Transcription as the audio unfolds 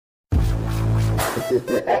Welcome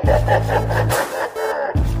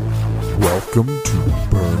to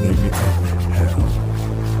Burning in Hell.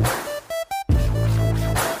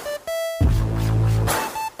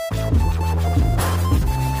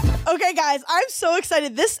 Okay, guys, I'm so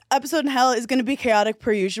excited. This episode in hell is going to be chaotic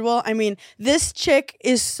per usual. I mean, this chick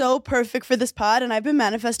is so perfect for this pod, and I've been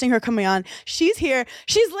manifesting her coming on. She's here.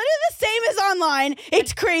 She's literally the same as online.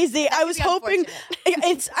 It's crazy. I was hoping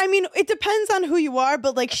it depends on who you are,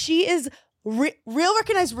 but like she is real,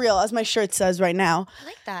 recognize real, as my shirt says right now. I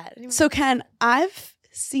like that. So, Ken, I've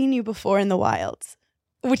seen you before in the wilds,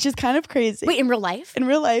 which is kind of crazy. Wait, in real life? In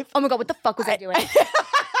real life. Oh my God, what the fuck was I doing?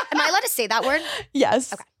 Am I allowed to say that word?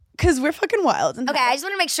 Yes. Okay. Because we're fucking wild. Okay, I just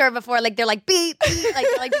want to make sure before, like, they're like, beep, beep.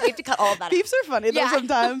 Like, we have to cut all of that out. Beeps are funny though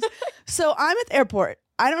sometimes. So I'm at the airport.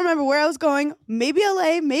 I don't remember where I was going. Maybe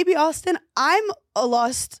LA, maybe Austin. I'm a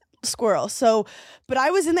lost squirrel. But I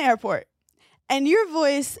was in the airport. And your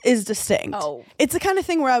voice is distinct. Oh. It's the kind of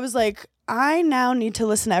thing where I was like, I now need to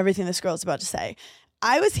listen to everything this girl's about to say.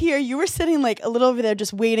 I was here. You were sitting like a little over there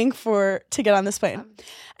just waiting to get on this plane.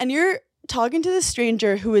 And you're talking to this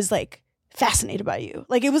stranger who is like, fascinated by you.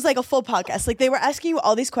 Like, it was like a full podcast. Like, they were asking you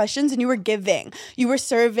all these questions and you were giving. You were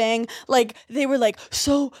serving. Like, they were like,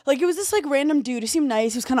 so, like, it was this like random dude who seemed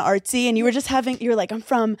nice, who was kind of artsy, and you were just you were like, I'm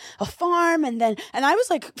from a farm, and I was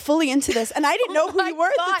like fully into this, and I didn't know who you were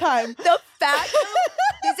at the time. The fact,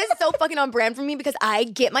 this is so fucking on brand for me because I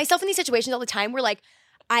get myself in these situations all the time where like,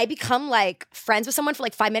 I become like friends with someone for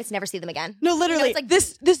like 5 minutes, never see them again. No, literally. You know, it's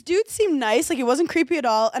like, this dude seemed nice. Like, he wasn't creepy at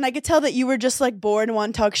all. And I could tell that you were just like bored and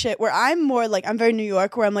want to talk shit. Where I'm more like, I'm very New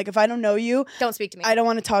York, where I'm like, if I don't know you, don't speak to me. I don't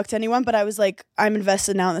want to talk to anyone. But I was like, I'm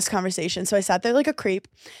invested now in this conversation. So I sat there like a creep.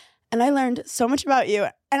 And I learned so much about you.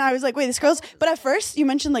 And I was like, wait, this girl's... But at first, you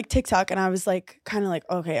mentioned, like, TikTok. And I was, like, kind of like,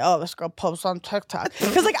 okay, this girl posts on TikTok.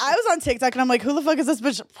 Because, like, I was on TikTok. And I'm like, who the fuck is this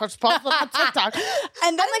bitch posting on TikTok?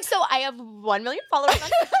 And then, I'm like, so I have 1 million followers on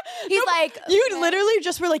TikTok. He's like... You literally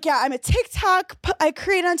just were like, yeah, I'm a TikTok. I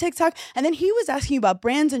create on TikTok. And then he was asking you about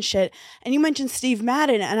brands and shit. And you mentioned Steve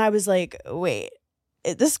Madden. And I was like, wait,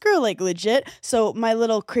 is this girl, like, legit? So my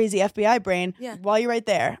little crazy FBI brain, while you're right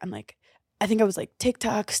there, I'm like... I think I was like,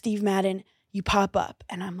 TikTok, Steve Madden, you pop up.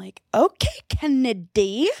 And I'm like, okay,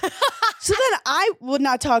 Kennedy. So then I would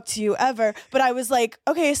not talk to you ever. But I was like,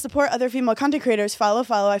 okay, support other female content creators. Follow.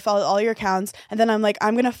 I followed all your accounts. And then I'm like,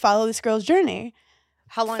 I'm going to follow this girl's journey.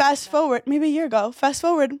 How long? Fast forward, maybe a year ago. Fast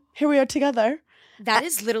forward, here we are together. That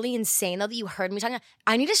is literally insane, though, that you heard me talking.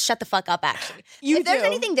 I need to shut the fuck up, actually. If there's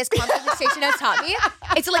anything this conversation has taught me,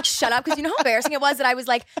 it's to, like, shut up. Because you know how embarrassing it was that I was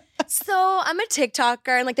like, so I'm a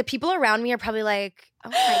TikToker. And, like, the people around me are probably like,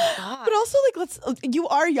 oh, my God. But also, like, you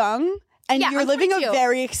are young. And you're living a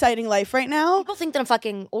very exciting life right now. People think that I'm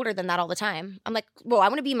fucking older than that all the time. I'm like, well, I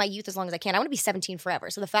want to be in my youth as long as I can. I want to be 17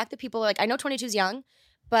 forever. So the fact that people are like, I know 22 is young,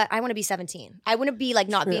 but I want to be 17. I want to be, like,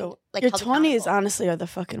 not being, like, your 20s, honestly, are the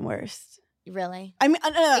fucking worst. Really? I mean,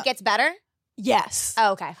 it gets better? Yes.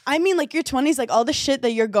 Oh, okay. I mean, like, your 20s, like, all the shit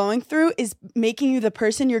that you're going through is making you the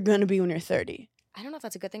person you're going to be when you're 30. I don't know if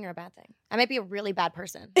that's a good thing or a bad thing. I might be a really bad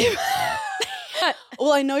person.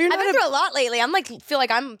 Well, I know you're not. I've been through a lot lately. I'm like, feel like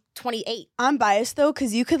I'm 28. I'm biased, though,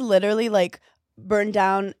 because you could literally, like, burn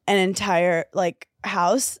down an entire, like,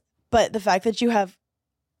 house. But the fact that you have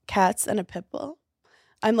cats and a pit bull,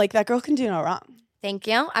 I'm like, that girl can do no wrong. Thank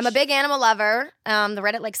you. I'm a big animal lover. The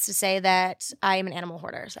Reddit likes to say that I am an animal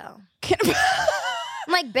hoarder, so.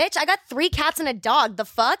 I'm like, bitch, I got 3 cats and a dog. The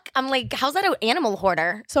fuck? I'm like, how's that an animal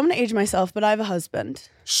hoarder? So I'm going to age myself, but I have a husband.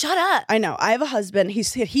 Shut up. I know. I have a husband.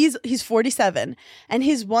 He's 47. And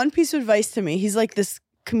his one piece of advice to me, he's like this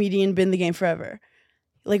comedian, been in the game forever.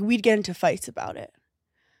 Like, we'd get into fights about it.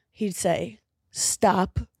 He'd say,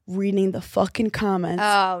 stop reading the fucking comments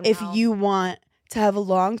if you want to have a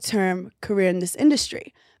long-term career in this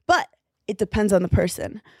industry. But it depends on the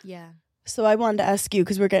person. Yeah. So I wanted to ask you,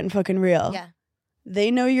 because we're getting fucking real. Yeah.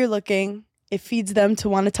 They know you're looking. It feeds them to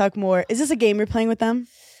want to talk more. Is this a game you're playing with them?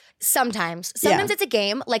 Sometimes it's a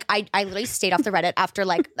game. Like, I literally stayed off the Reddit after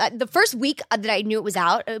like the first week that I knew it was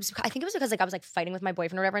out. I think it was because like I was like fighting with my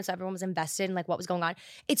boyfriend or whatever, and so everyone was invested in like what was going on.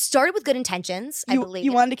 It started with good intentions, I believe.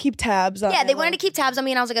 You wanted to keep tabs on it. Yeah, they wanted to keep tabs on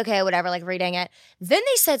me, and I was like, okay, whatever, like reading it. Then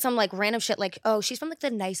they said some like random shit like, oh, she's from like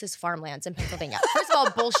the nicest farmlands in Pennsylvania. First of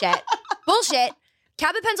all, bullshit. Bullshit.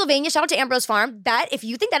 Cabot, Pennsylvania, shout out to Ambrose Farm. That, if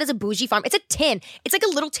you think that is a bougie farm, it's a tin. It's like a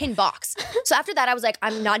little tin box. So after that, I was like,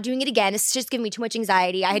 I'm not doing it again. It's just giving me too much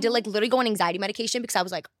anxiety. I had to like literally go on anxiety medication because I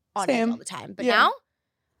was like on it all the time. But now,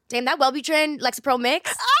 damn, that Wellbutrin Lexapro mix.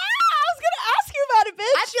 I was going to ask you about it,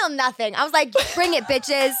 bitch. I feel nothing. I was like, bring it,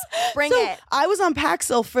 bitches. Bring it. I was on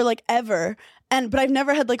Paxil for like ever. but I've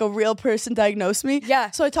never had like a real person diagnose me. Yeah.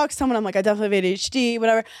 So I talked to someone, I'm like, I definitely have ADHD,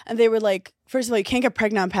 whatever. And they were like, first of all, you can't get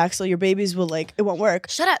pregnant on Paxil. Your babies will like, it won't work.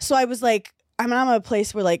 Shut up. So I was like, I'm at a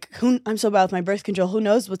place where like, I'm so bad with my birth control. Who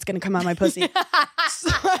knows what's going to come out of my pussy? So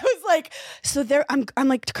I was like, I'm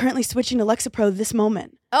like currently switching to Lexapro this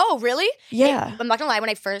moment. Oh, really? Yeah. I'm not gonna lie, when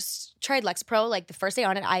I first tried Lexapro, like the first day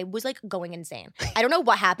on it, I was like going insane. I don't know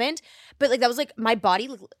what happened, but like that was like my body,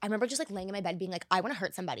 I remember just like laying in my bed being like, I wanna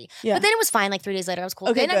hurt somebody. Yeah. But then it was fine, like 3 days later, I was cool.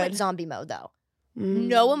 Okay, then I went good. zombie mode though.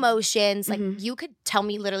 No emotions. Like Mhm. you could tell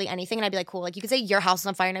me literally anything and I'd be like, cool. Like you could say your house is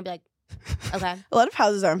on fire and I'd be like, okay. A lot of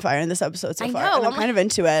houses are on fire in this episode so I far. know, And I'm I'm kind of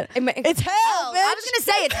into it. It's hell, bitch. I was gonna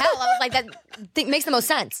say it's hell. I was like, that makes the most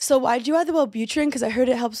sense. So why'd you add the Wellbutrin? Because I heard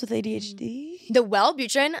it helps with ADHD. The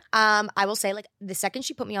Wellbutrin, I will say, like, the second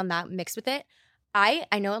she put me on that mixed with it, I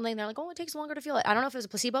know, like, they're like, oh, it takes longer to feel it. I don't know if it was a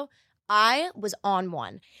placebo. I was on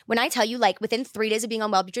one. When I tell you, like, within 3 days of being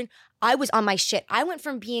on Wellbutrin, I was on my shit. I went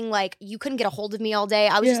from being like, you couldn't get a hold of me all day.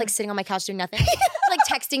 I was just like sitting on my couch doing nothing. Like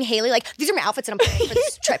texting Haley, like, these are my outfits that I'm planning for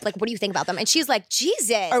this trip. Like, what do you think about them? And she's like,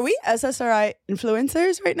 Jesus. Are we SSRI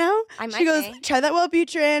influencers right now? I might She goes, be. try that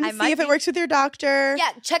Wellbutrin, I see might if it be. works with your doctor. Yeah,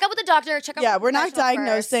 check out with the doctor. Check out Yeah, with we're the not professional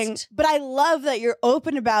diagnosing. first. But I love that you're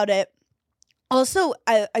open about it. Also,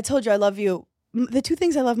 I told you I love you. The two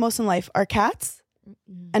things I love most in life are cats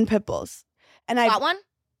and pit bulls. And Got one?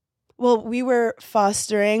 we were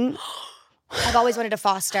fostering. I've always wanted to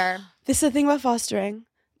foster. This is the thing about fostering.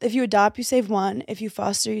 If you adopt, you save one. If you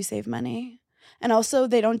foster, you save money. And also,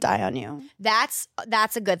 they don't die on you. That's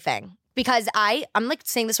a good thing. Because I'm like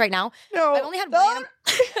saying this right now. No, I've only had one animal.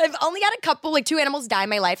 I've only had a couple, like 2 animals die in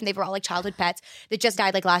my life, and they were all like childhood pets that just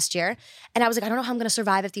died like last year. And I was like, I don't know how I'm gonna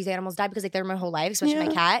survive if these animals die because like they're my whole life, especially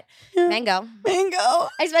my cat, Mango. Mango.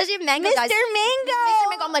 Especially if Mango dies. Mr. Mango. Mr.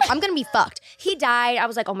 Mango. I'm like, I'm gonna be fucked. He died. I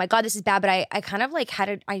was like, oh my God, this is bad. But I kind of like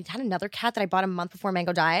I had another cat that I bought a month before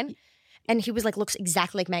Mango died. And he was like, looks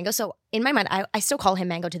exactly like Mango. So in my mind, I still call him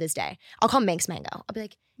Mango to this day. I'll call Manx Mango. I'll be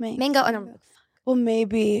like, Mango. And I'm like, well,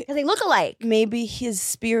 maybe. because they look alike. Maybe his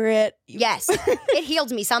spirit. Yes. It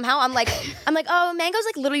healed me somehow. I'm like, oh, Mango's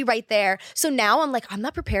like literally right there. So now I'm like, I'm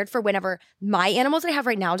not prepared for whenever my animals that I have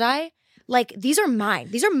right now die. Like, these are mine.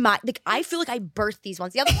 These are my, like, I feel like I birthed these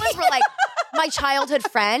ones. The other ones were like my childhood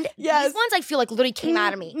friend. Yes. These ones I feel like literally came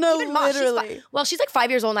out of me. No, Even Mom, literally. she's like 5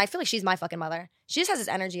 years old and I feel like she's my fucking mother. She just has this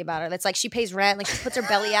energy about her that's like, she pays rent, like she puts her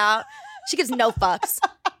belly out. She gives no fucks.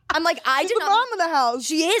 I'm like, I She's did the not. mom of the house.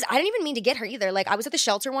 She is. I didn't even mean to get her either. Like, I was at the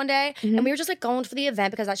shelter one day and we were just like going for the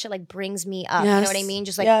event because that shit like brings me up. You know what I mean?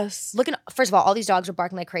 Just like looking, first of all these dogs are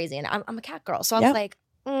barking like crazy and I'm a cat girl. So I was like,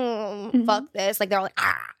 fuck this. Like, they're all like,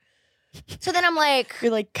 ah. So then I'm like,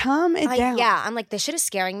 You're like, calm it down. yeah, I'm like, this shit is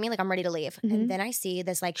scaring me. Like, I'm ready to leave. And then I see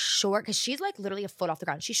this like short, because she's like literally a foot off the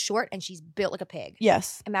ground. She's short and she's built like a pig.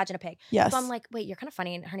 Yes. Imagine a pig. Yes. So I'm like, wait, you're kind of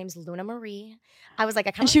funny. And her name's Luna Marie. I was like,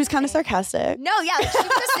 I kind of. And she was kind of sarcastic. No, yeah. Like, she was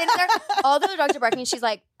just sitting there. All the other dogs are barking. And she's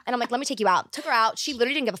like, and I'm like, let me take you out. Took her out. She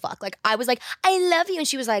literally didn't give a fuck. Like, I was like, I love you. And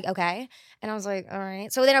she was like, okay. And I was like, all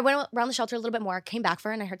right. So then I went around the shelter a little bit more, came back for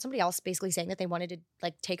her, and I heard somebody else basically saying that they wanted to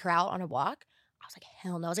like take her out on a walk. I was like,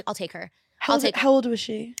 hell no. I was like, I'll take her. How old was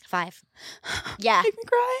she? 5. Yeah. Make me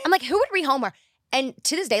cry. I'm like, who would rehome her? And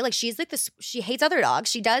to this day, like, she's like this, she hates other dogs.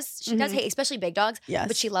 She does hate, especially big dogs. Yes.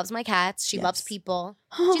 But she loves my cats. She loves Yes. people.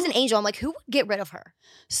 She's an angel. I'm like, who would get rid of her?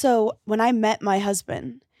 So when I met my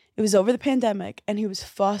husband, it was over the pandemic, and he was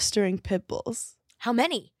fostering pit bulls. How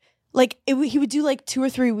many? Like, he would do like 2 or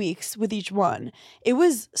 3 weeks with each one. It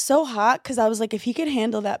was so hot because I was like, if he could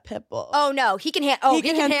handle that pit bull. Oh, no. He can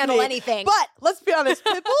handle me. anything. But let's be honest,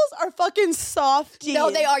 pit bulls are fucking softies. No,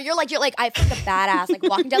 they are. You're like I feel like a badass, like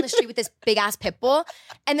walking down the street with this big ass pit bull,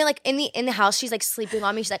 and then like in the house, she's like sleeping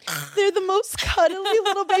on me. She's like, They're the most cuddly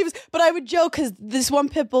little babies. But I would joke because this one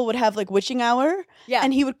pit bull would have like witching hour. Yeah.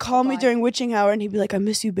 And he would call me during witching hour, and he'd be like, I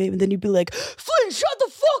miss you, babe. And then he'd be like, Flynn, shut the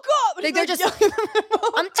fuck up. And like he'd they're be just. yelling at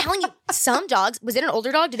them. I'm telling you, some dogs. Was it an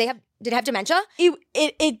older dog? Did it have dementia? He'd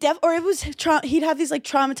have these like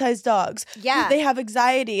traumatized dogs. Yeah. They have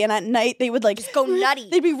anxiety, and at night they would like Just go nutty.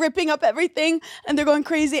 They'd be ripping up everything, and they're going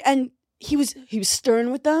crazy. And he was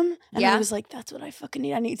stern with them, and I was like, that's what I fucking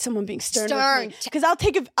need. I need someone being stern with me, because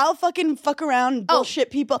I'll fucking fuck around and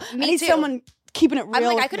bullshit people. I me need too. someone keeping it real. I'm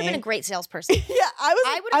like, with I could have me. been a great salesperson. Yeah,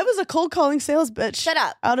 I was a cold calling sales bitch. Shut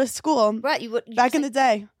up. Out of school. What you Back in the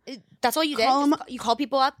day. That's all you did? Call 'em- You call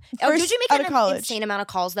people up? First Did you out make of an college. insane amount of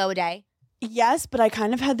calls though a day? Yes, but I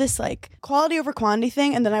kind of had this like quality over quantity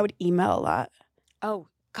thing, and then I would email a lot. Oh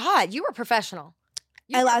God, you were professional.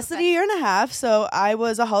 I lasted a year and a half, so I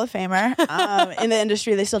was a Hall of Famer in the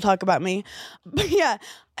industry. They still talk about me. But yeah,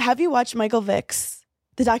 have you watched Michael Vick's,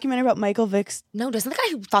 the documentary about Michael Vick's? No, doesn't the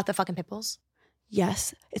guy who fought the fucking pit bulls?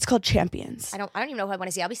 Yes, it's called Champions. I don't even know who I want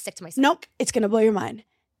to see. I'll be sick to myself. Nope, it's gonna blow your mind.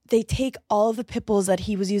 They take all of the pit bulls that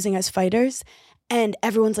he was using as fighters, and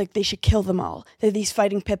everyone's like, they should kill them all. They're these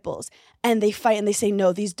fighting pit bulls. And they fight and they say,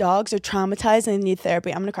 no, these dogs are traumatized and they need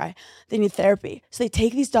therapy. I'm gonna cry. They need therapy. So they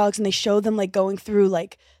take these dogs and they show them like going through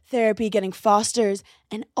like therapy, getting fosters,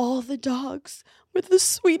 and all the dogs were the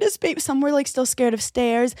sweetest babies. Some were like still scared of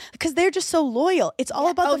stairs because they're just so loyal. It's all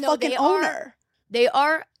about the fucking owner. They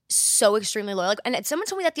are so extremely loyal. Like, and someone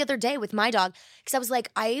told me that the other day with my dog, because I was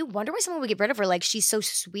like, I wonder why someone would get rid of her. Like, she's so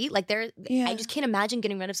sweet. Like, I just can't imagine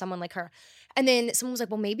getting rid of someone like her. And then someone was like,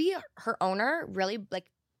 well, maybe her owner really, like,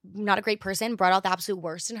 not a great person, brought out the absolute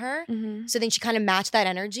worst in her. Mm-hmm. So then she kind of matched that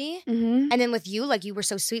energy. Mm-hmm. And then with you, like, you were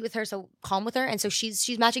so sweet with her, so calm with her. And so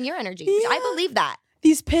she's matching your energy. Yeah. I believe that.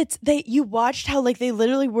 These pits, you watched how like they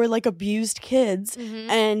literally were like abused kids,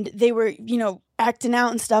 and they were, you know, acting out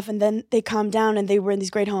and stuff, and then they calmed down and they were in these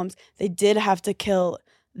great homes. They did have to kill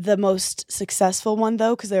the most successful one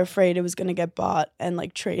though, because they're afraid it was going to get bought and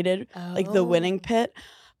like traded, like the winning pit.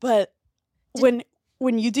 But when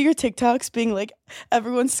you do your TikToks being like,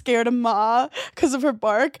 everyone's scared of Ma because of her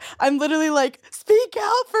bark, I'm literally like, speak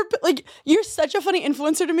out for, like, you're such a funny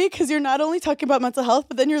influencer to me because you're not only talking about mental health,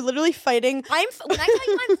 but then you're literally fighting. When I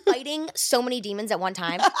tell you I'm fighting so many demons at one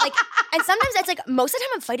time, like, and sometimes it's like, most of the time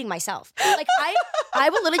I'm fighting myself. Like, I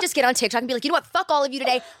will literally just get on TikTok and be like, you know what, fuck all of you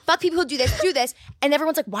today. Fuck people who do this. And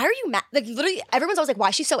everyone's like, why are you mad? Like, literally, everyone's always like, why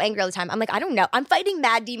is she so angry all the time? I'm like, I don't know. I'm fighting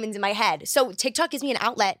mad demons in my head. So TikTok gives me an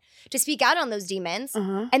outlet to speak out on those demons.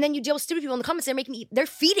 And then you deal with stupid people in the comments. They're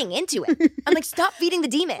feeding into it. I'm like, stop feeding the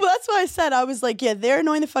demon. Well, that's why I said, I was like, yeah, they're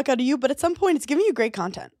annoying the fuck out of you, but at some point it's giving you great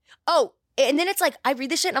content. Oh, and then it's like, I read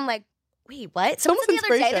this shit and I'm like, wait, what? Someone said the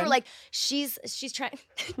other day, they were like, she's trying.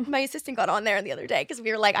 My assistant got on there the other day because we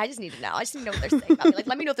were like, I just need to know. I just need to know what they're saying about me. Like,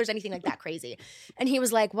 let me know if there's anything like that crazy. And he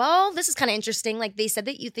was like, well, this is kind of interesting. Like, they said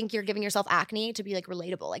that you think you're giving yourself acne to be like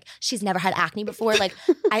relatable. Like, she's never had acne before. Like,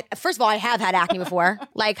 first of all, I have had acne before.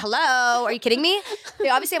 Like, hello, are you kidding me? They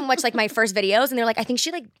obviously haven't watched like my first videos, and they're like, I think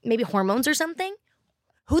she like maybe hormones or something.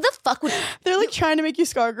 Who the fuck would... They're like trying to make you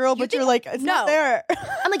scar girl, but you're like, it's not there.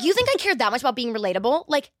 I'm like, you think I care that much about being relatable?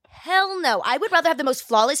 Like, hell no. I would rather have the most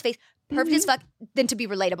flawless face, perfect as fuck, than to be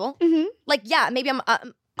relatable. Like, yeah, maybe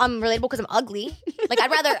I'm relatable because I'm ugly. Like,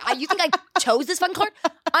 I'd rather... you think I chose this fucking card?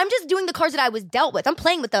 I'm just doing the cards that I was dealt with. I'm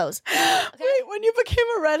playing with those. Okay? Wait, when you became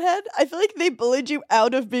a redhead, I feel like they bullied you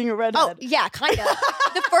out of being a redhead. Oh, yeah, kind of.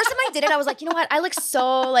 The first time I did it, I was like, you know what? I look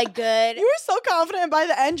so, like, good. You were so confident, and by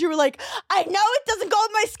the end, you were like, I know it doesn't go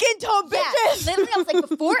with my skin tone, bitches. Yeah, literally, I was like,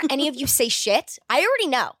 before any of you say shit, I already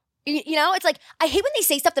know. You know, it's like, I hate when they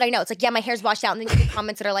say stuff that I know. It's like, yeah, my hair's washed out. And then you get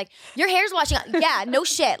comments that are like, your hair's washing out. Yeah, no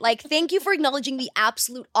shit. Like, thank you for acknowledging the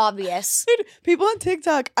absolute obvious. Dude, people on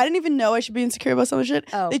TikTok, I didn't even know I should be insecure about some shit.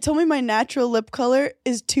 Oh. They told me my natural lip color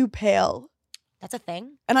is too pale. That's a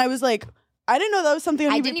thing? And I was like, I didn't know that was something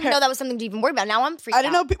I didn't even know that was something to even worry about. Now I'm freaked out. I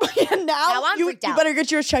didn't know people. Yeah, now I'm freaked out. You better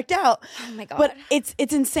get yours checked out. Oh my God. But it's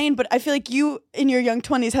insane. But I feel like you, in your young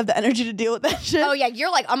 20s, have the energy to deal with that shit. Oh, yeah.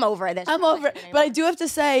 You're like, I'm over this. I'm over it. But I do have to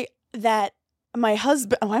say that my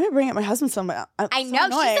husband, why am I bringing up my husband so much? I know,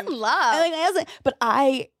 annoying. she's in love. I like my husband, but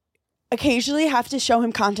I occasionally have to show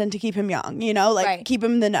him content to keep him young, you know, like keep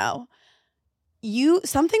him in the know.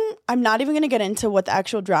 Something, I'm not even going to get into what the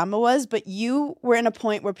actual drama was, but you were in a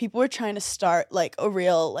point where people were trying to start like a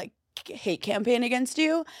real like hate campaign against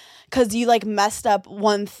you because you like messed up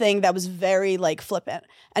one thing that was very like flippant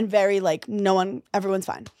and very like everyone's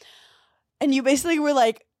fine. And you basically were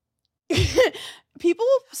like, people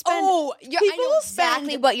spend. Oh, I know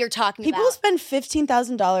exactly what you're talking about. People spend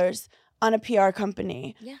 $15,000 on a PR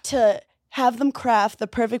company to have them craft the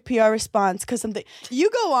perfect PR response because something. You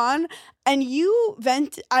go on and you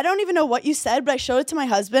vent. I don't even know what you said, but I showed it to my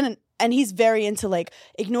husband and he's very into like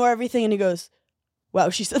ignore everything and he goes, wow,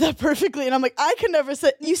 she said that perfectly. And I'm like, I can never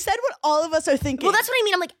say. You said what all of us are thinking. Well, that's what I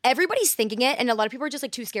mean. I'm like, everybody's thinking it and a lot of people are just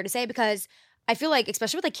like too scared to say it because I feel like,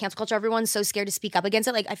 especially with like cancel culture, everyone's so scared to speak up against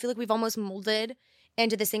it. Like, I feel like we've almost molded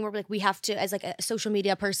into this thing where like we have to, as like a social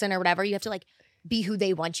media person or whatever, you have to like be who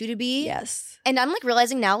they want you to be. Yes. And I'm like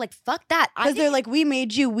realizing now, like, fuck that. Because they're like, we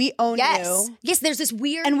made you, we own you. Yes, there's this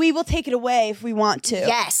weird... And we will take it away if we want to.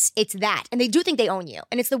 Yes, it's that. And they do think they own you.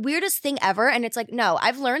 And it's the weirdest thing ever. And it's like, no,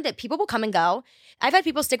 I've learned that people will come and go. I've had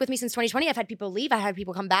people stick with me since 2020. I've had people leave. I've had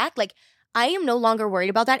people come back. Like, I am no longer worried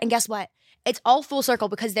about that. And guess what? it's all full circle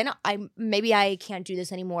because then maybe I can't do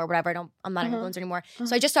this anymore, whatever. I'm not an influencer anymore.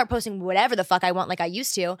 So I just start posting whatever the fuck I want like I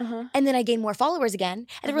used to. And then I gain more followers again.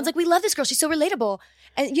 And everyone's like, we love this girl. She's so relatable.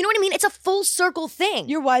 And you know what I mean? It's a full circle thing.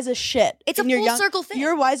 You're wise as shit. It's a full circle thing.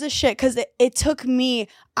 You're wise as shit because it took me,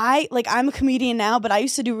 I'm a comedian now, but I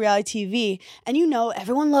used to do reality TV. And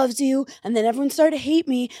everyone loves you. And then everyone started to hate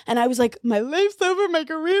me. And I was like, my life's over, my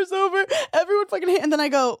career's over. Everyone fucking hate. And then I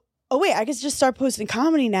go, oh wait, I could just start posting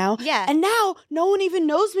comedy now. Yeah. And now no one even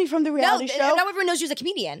knows me from the reality show. Now everyone knows you as a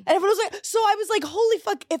comedian. And everyone was like, so I was like, holy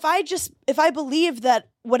fuck, if I believed that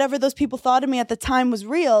whatever those people thought of me at the time was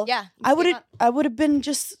real, I would have been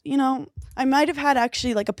just, I might have had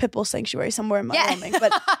actually like a pitbull sanctuary somewhere in Wyoming.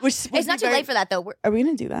 But it's not too late for that though. Are we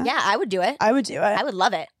gonna do that? Yeah, I would do it. I would do it. I would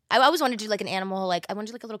love it. I always wanted to do like an animal, like I wanted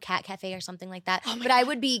to do like a little cat cafe or something like that. But I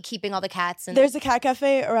would be keeping all the cats. And there's a cat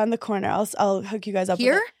cafe around the corner. I'll hook you guys up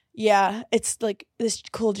here. With it. Yeah, it's like this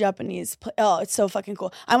cool Japanese. It's so fucking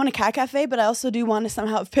cool. I want a cat cafe, but I also do want to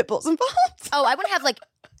somehow have pit bulls involved. Oh, I want to have like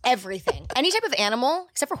everything, any type of animal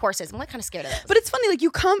except for horses. I'm like kind of scared of those. But it's funny, like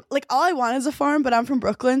you come, like all I want is a farm, but I'm from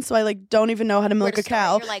Brooklyn, so I like don't even know how to milk a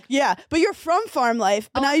cow. You're like, yeah, but you're from farm life,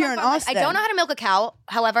 but now you're in Austin. I don't know how to milk a cow.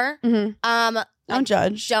 However, don't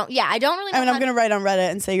judge. I don't really know. I'm gonna write on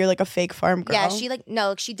Reddit and say you're like a fake farm girl.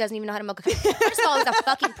 Yeah, she doesn't even know how to milk a cow. First of all, it's a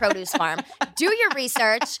fucking produce farm. Do your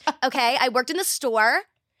research, okay? I worked in the store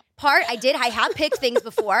part. I have picked things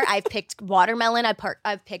before. I've picked watermelon.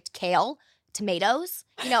 I've picked kale, tomatoes.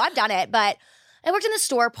 I've done it, but I worked in the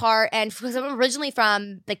store part, and because I'm originally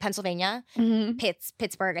from like Pennsylvania,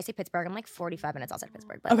 Pittsburgh. I say Pittsburgh. I'm like 45 minutes outside of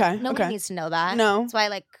Pittsburgh, but nobody needs to know that. No, that's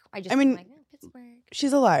why Pittsburgh.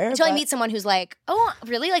 She's a liar. Until I meet someone who's like, oh,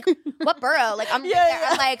 really? Like, what borough? Like, I'm right there.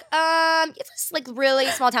 I'm like, it's this like really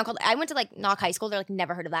small town called. I went to like Knock High School. They're like,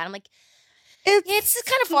 never heard of that. I'm like, it's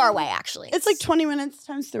kind of far away actually. It's like 20 minutes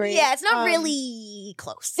times 3. Yeah, it's not really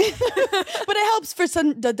close. But it helps for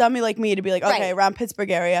the dummy like me to be like, okay, around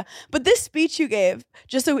Pittsburgh area. But this speech you gave,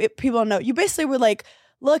 just so people know, you basically were like,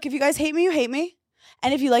 look, if you guys hate me, you hate me.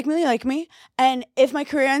 And if you like me, you like me. And if my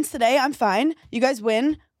career ends today, I'm fine. You guys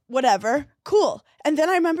win. Whatever, cool. And then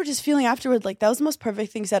I remember just feeling afterward like that was the most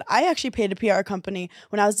perfect thing said. I actually paid a PR company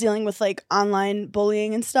when I was dealing with like online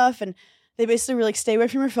bullying and stuff, and they basically were like, stay away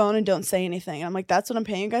from your phone and don't say anything. And I'm like, that's what I'm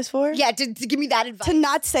paying you guys for? Yeah, to give me that advice. To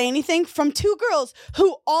not say anything from 2 girls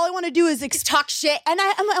who all I want to do is talk shit. And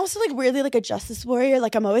I'm also like weirdly like a justice warrior.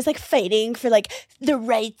 Like I'm always like fighting for like the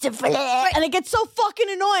rights of and it gets so fucking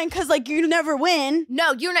annoying because like you never win.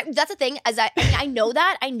 No, you're not. That's the thing. I know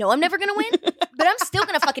that. I know I'm never gonna win, but I'm still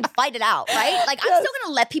gonna fucking fight it out, right? Like I'm still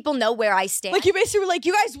gonna let people know where I stand. Like you basically were like,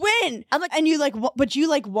 you guys win. I'm like, and you like, but you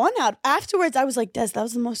like won out. Afterwards, I was like, Des,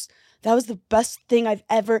 that was the best thing I've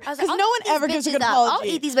ever. Because no one ever gives a good apology.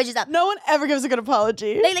 I'll eat these bitches up. No one ever gives a good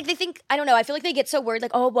apology. They think, I don't know. I feel like they get so worried,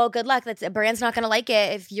 like, oh, well, good luck. A brand's not going to like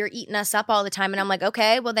it if you're eating us up all the time. And I'm like,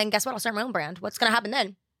 okay, well, then guess what? I'll start my own brand. What's going to happen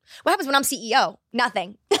then? What happens when I'm CEO?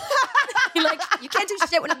 Nothing. Like, you can't do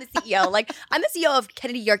shit when I'm the CEO. Like, I'm the CEO of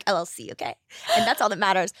Kennedy York LLC, okay? And that's all that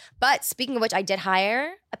matters. But speaking of which, I did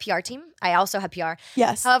hire a PR team. I also have PR.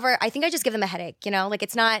 Yes. However, I think I just give them a headache, Like,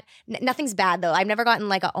 it's not, nothing's bad, though. I've never gotten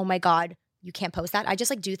like oh my God, you can't post that. I just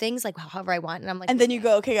like do things like however I want. And I'm like, and then you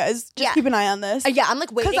go, okay, guys, just keep an eye on this. Yeah, I'm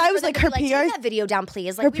like waiting. Because I was like, her PR. Take that video down,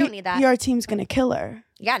 please. Like, we don't need that. PR team's going to kill her.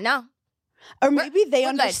 Yeah, no. Or maybe they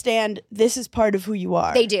understand this is part of who you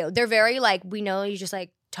are. They do. They're very like, we know you just like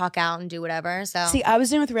talk out and do whatever. So see, I was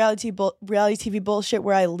dealing with reality TV bullshit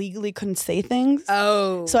where I legally couldn't say things.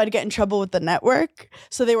 Oh, so I'd get in trouble with the network.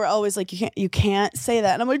 So they were always like, you can't say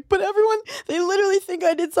that. And I'm like, but everyone, they literally think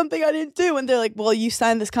I did something I didn't do. And they're like, well, you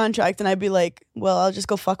signed this contract. And I'd be like, well, I'll just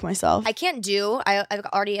go fuck myself. I can't do. I've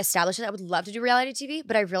already established it. I would love to do reality TV,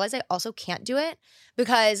 but I realized I also can't do it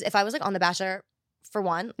because if I was like on The Bachelor, for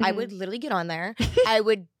one, I would literally get on there. I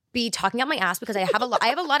would be talking out my ass because I have a lot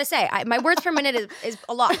to say. My words per minute is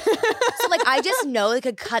a lot. So like I just know they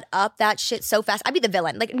could cut up that shit so fast. I'd be the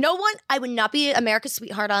villain. Like I would not be America's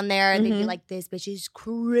sweetheart on there and they'd be like, this bitch is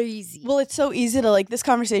crazy. Well, it's so easy to like this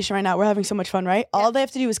conversation right now. We're having so much fun, right? Yeah. All they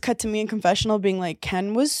have to do is cut to me in confessional being like,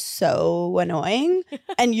 Ken was so annoying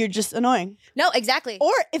and you're just annoying. No, exactly.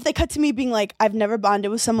 Or if they cut to me being like, I've never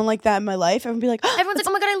bonded with someone like that in my life, everyone be like, everyone's like,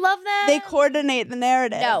 oh my God, I love that. They coordinate the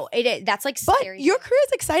narrative. No, it is. That's like but scary. Your career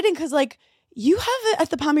is exciting because like you have it at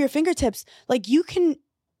the palm of your fingertips. Like you can.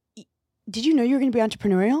 Did you know you were going to be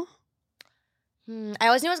entrepreneurial? I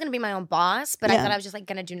always knew I was going to be my own boss, but I thought I was just like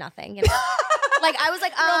going to do nothing. Like I was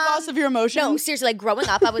like, Real boss of your emotions. No, seriously, like growing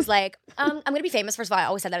up, I was like, I'm gonna be famous. First of all, I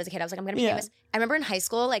always said that as a kid. I was like, I'm gonna be famous. I remember in high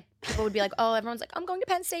school, like people would be like, oh, everyone's like, I'm going to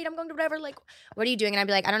Penn State, I'm going to whatever. Like, what are you doing? And I'd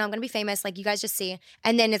be like, I don't know, I'm gonna be famous. Like, you guys just see.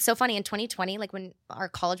 And then it's so funny in 2020, like when our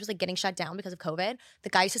college was like getting shut down because of COVID, the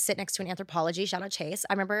guy used to sit next to an anthropology. Shout out Chase.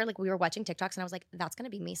 I remember like we were watching TikToks and I was like, that's gonna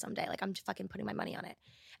be me someday. Like I'm fucking putting my money on it.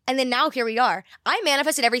 And then now here we are. I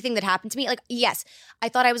manifested everything that happened to me. Like, yes, I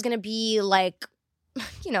thought I was gonna be like,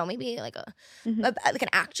 you know, maybe like like an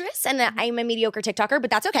actress, and I'm a mediocre TikToker, but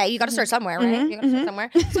that's okay. You got to start somewhere, right? You got to start somewhere.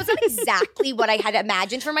 So it's not exactly what I had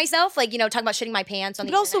imagined for myself. Like, you know, talking about shitting my pants on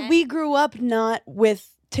the internet. But also, we grew up not with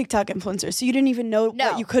TikTok influencers, so you didn't even know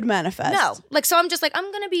what you could manifest. No, like, so I'm just like, I'm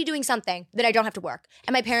gonna be doing something that I don't have to work.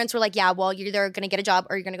 And my parents were like, yeah, well, you're either gonna get a job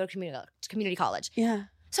or you're gonna go to community college. Yeah.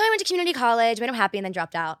 So I went to community college, made them happy, and then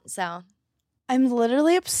dropped out. So I'm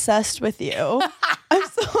literally obsessed with you. I'm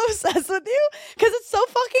so obsessed with you because it's so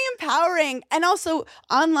fucking empowering. And also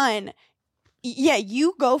online, yeah,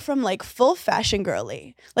 you go from like full fashion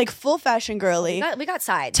girly, we got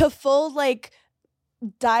sides, to full like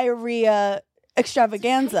diarrhea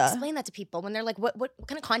extravaganza. Explain that to people when they're like, what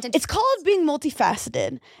kind of content? It's called being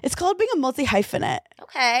multifaceted. It's called being a multi-hyphenate.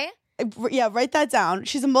 Okay. Yeah, write that down.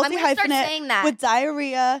 She's a multi-hyphenate with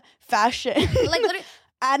diarrhea, fashion. Like literally.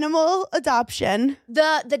 Animal adoption.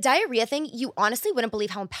 The diarrhea thing, you honestly wouldn't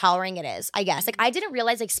believe how empowering it is, I guess. Like, I didn't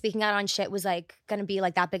realize, like, speaking out on shit was, like, gonna be,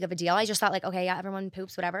 like, that big of a deal. I just thought, like, okay, yeah, everyone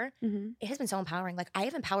poops, whatever. It has been so empowering. Like, I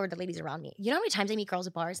have empowered the ladies around me. You know how many times I meet girls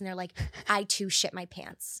at bars and they're like, I, too, shit my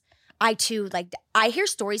pants. I, too, like, I hear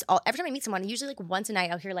stories every time I meet someone, usually, like, once a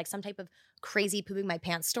night, I'll hear, like, some type of crazy pooping my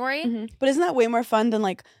pants story. But isn't that way more fun than,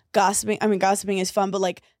 like, gossiping? I mean, gossiping is fun, but,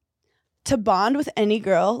 like, to bond with any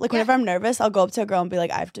girl, like whenever I'm nervous, I'll go up to a girl and be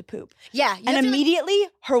like, I have to poop. Yeah. And immediately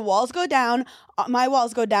her walls go down, my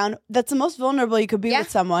walls go down. That's the most vulnerable you could be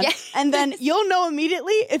with someone. Yeah. And then you'll know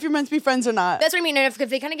immediately if you're meant to be friends or not. That's what I mean. And if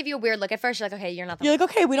they kind of give you a weird look at first, you're like, okay, you're not the You're like,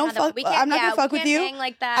 okay, we don't fuck. I'm not going to fuck with you.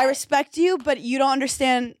 Like that. I respect you, but you don't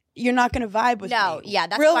understand. You're not going to vibe with me. No, yeah.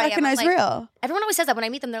 That's real why recognize like, real. Everyone always says that when I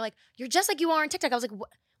meet them. They're like, you're just like you are on TikTok. I was like,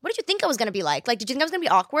 what did you think I was going to be like? Like, did you think I was going to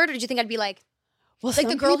be awkward? Or did you think I'd be like, well, like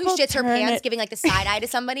the girl who shits her pants giving like the side eye to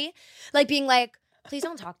somebody, like being like, please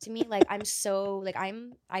don't talk to me. Like I'm so like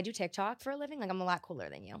I do TikTok for a living. Like I'm a lot cooler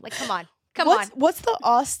than you. Like come on. What's the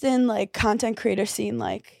Austin like content creator scene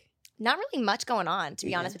like? Not really much going on, to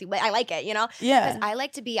be honest with you. But I like it, you know? Yeah. Because I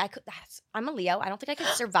like to be, I'm a Leo. I don't think I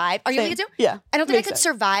could survive. Are you a Leo too? Yeah. I don't think I could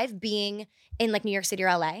survive being in like New York City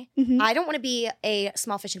or LA. I don't want to be a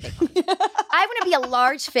small fish in a big pond. I want to be a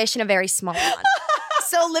large fish in a very small pond.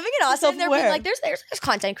 So living in Austin, they're being like, there's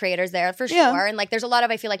content creators there for sure. And like there's a lot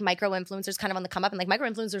of, I feel like micro influencers kind of on the come up, and like micro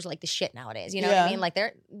influencers are like the shit nowadays. You know what I mean? Like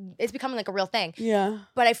it's becoming like a real thing. Yeah.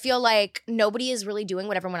 But I feel like nobody is really doing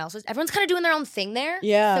what everyone else is. Everyone's kind of doing their own thing there.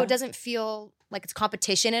 Yeah. So it doesn't feel like it's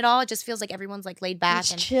competition at all. It just feels like everyone's like laid back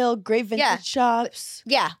it's and chill, great vintage shops.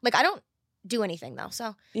 Yeah. Like I don't do anything though.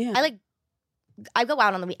 So I go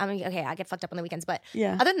out on the week. I mean, okay, I get fucked up on the weekends, but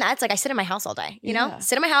other than that, it's like I sit in my house all day. You know,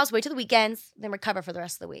 sit in my house, wait till the weekends, then recover for the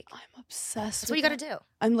rest of the week. I'm obsessed. That's what you got to do.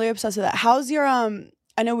 I'm literally obsessed with that. How's your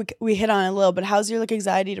I know we hit on it a little, but how's your like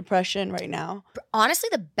anxiety, depression right now? Honestly,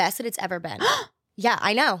 the best that it's ever been. Yeah,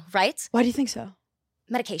 I know, right? Why do you think so?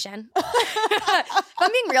 Medication. If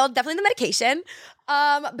I'm being real, definitely the medication.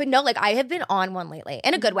 But no, like I have been on one lately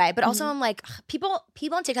in a good way. But also I'm like, people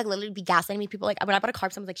on TikTok literally be gaslighting me. People like, when I bought a car,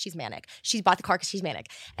 someone's like, she's manic. She's bought the car because she's manic.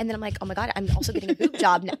 And then I'm like, oh my God, I'm also getting a boob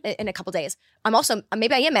job in a couple days. I'm also,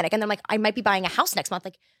 maybe I am manic. And then I'm like, I might be buying a house next month.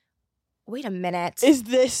 Like, wait a minute. Is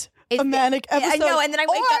this a manic episode? I know, and then I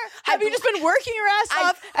wake up. Have you just been working your ass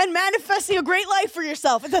off and manifesting a great life for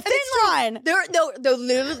yourself? It's a thin line.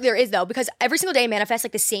 There is though, because every single day I manifest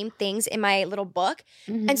like the same things in my little book.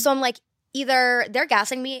 And so I'm like, either they're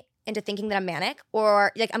gassing me into thinking that I'm manic,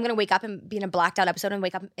 or like I'm gonna wake up and be in a blacked out episode and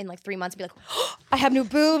wake up in like 3 months and be like, oh, I have new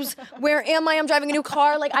boobs. Where am I? I'm driving a new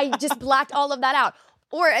car. Like I just blacked all of that out.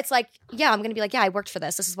 Or it's like, yeah, I'm going to be like, yeah, I worked for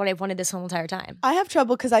this. This is what I've wanted this whole entire time. I have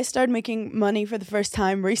trouble because I started making money for the first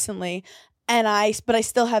time recently. But I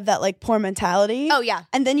still have that like poor mentality. Oh, yeah.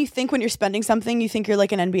 And then you think when you're spending something, you think you're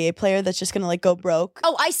like an NBA player that's just going to like go broke.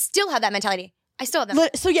 Oh, I still have that mentality. I still have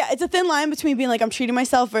that. So yeah, it's a thin line between being like, I'm treating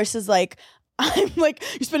myself versus like, I'm like,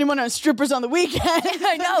 you're spending money on strippers on the weekend.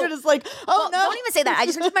 I know. You're just like, oh no. Don't even say that. I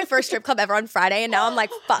just went to my first strip club ever on Friday, and now I'm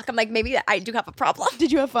like, fuck. I'm like, maybe I do have a problem.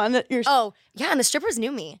 Did you have fun? Oh, yeah, and the strippers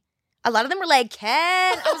knew me. A lot of them were like, Ken.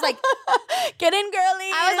 I was like, get in,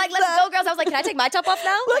 girly. I was like, let's go, girls. I was like, can I take my top off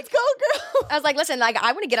now? Let's go, girl. I was like, listen, like,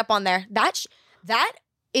 I want to get up on there. That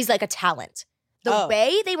is like a talent. The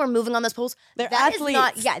way they were moving on those poles, They're that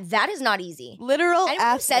athletes. is not, that is not easy. Literal Anyone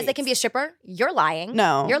athletes. who says they can be a stripper, you're lying.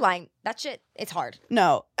 No. You're lying. That shit, it's hard.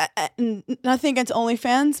 No. Nothing against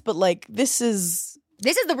OnlyFans, but like this is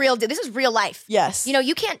the real deal. This is real life. yes. You know,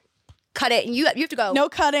 you can't cut it and you have to go. No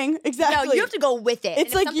cutting. Exactly. No, you have to go with it. It's And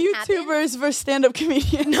if like something YouTubers happens- versus stand-up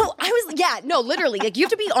comedians. No, literally. Like you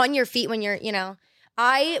have to be on your feet when you're, you know.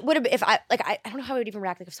 I would have, if I don't know how I would even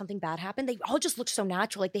react. Like if something bad happened, they all just looked so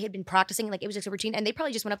natural. Like they had been practicing, like it was just a routine, and they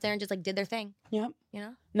probably just went up there and just like did their thing. Yep. You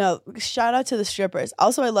know? No, shout out to the strippers.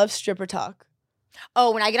 Also, I love stripper talk.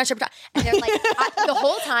 Oh, when I get on strip club, and they're like, the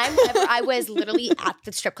whole time whenever I was literally at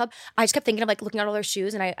the strip club, I just kept thinking of like looking at all their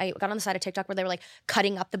shoes, and I got on the side of TikTok where they were like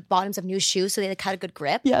cutting up the bottoms of new shoes so they like, had a good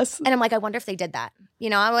grip. Yes. And I'm like, I wonder if they did that. You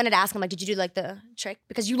know, I wanted to ask them like, did you do like the trick?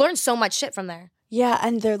 Because you learn so much shit from there. Yeah,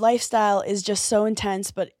 and their lifestyle is just so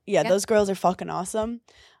intense. But yeah, those girls are fucking awesome.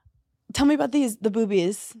 Tell me about the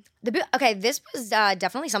boobies. Okay, this was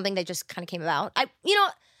definitely something that just kind of came about.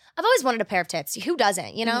 I've always wanted a pair of tits. Who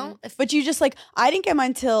doesn't? You know. But you just like I didn't get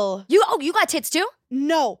mine till You got tits too?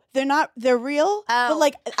 no, they're not. They're real. But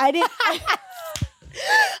like I didn't. I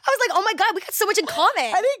was like, oh my god, we got so much in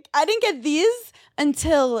common. I didn't get these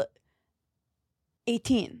until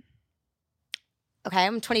 18. Okay,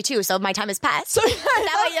 I'm 22, so my time has passed. So were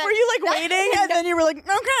you like waiting, and then you were like,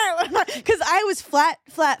 okay, because I was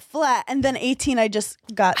flat, and then 18, I just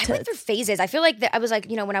got I to. went through phases. I feel like I was like,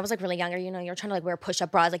 you know, when I was like really younger, you know, you're trying to like wear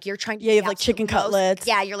push-up bras, like you're trying to Yeah, you have be like chicken absolute most. cutlets.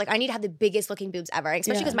 Yeah, you're like, I need to have the biggest looking boobs ever,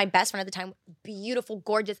 especially because my best friend at the time, beautiful,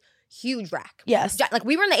 gorgeous, huge rack. Yes. Like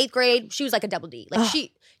we were in the 8th grade. She was like a double D. Like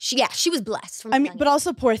she was blessed. From I mean, but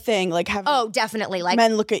also poor thing, like having definitely. Like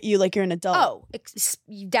men look at you like you're an adult.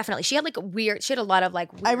 Definitely. She had like she had a lot of like.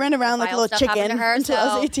 I ran around like a little chicken until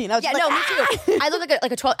I was 18. I was yeah, like, no, me too. I look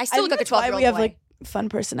like a 12. I still look like a 12-year-old we have boy. like fun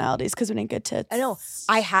personalities because we didn't get tits. I know.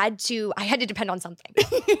 I had to depend on something.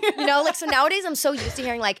 You know, like so nowadays I'm so used to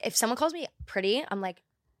hearing like if someone calls me pretty, I'm like,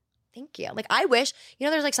 thank you. Like I wish, you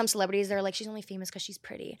know, there's like some celebrities that are like, she's only famous because she's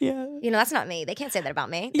pretty. Yeah. You know, that's not me. They can't say that about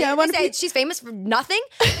me. Yeah, they say she's famous for nothing,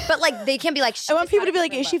 but like they can't be like. I want people to be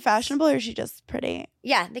like, is she fashionable or is she just pretty?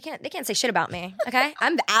 Yeah, they can't say shit about me. Okay,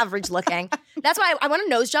 I'm the average looking. That's why I want a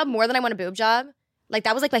nose job more than I want a boob job. Like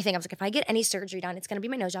that was like my thing. I was like, if I get any surgery done, it's gonna be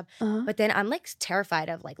my nose job. But then I'm like terrified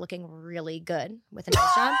of like looking really good with a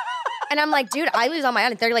nose job. And I'm like, dude, I lose all my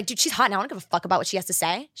own. They're like, dude, she's hot now. I don't give a fuck about what she has to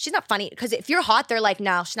say. She's not funny. Because if you're hot, they're like,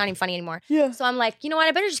 no, she's not even funny anymore. Yeah. So I'm like, you know what?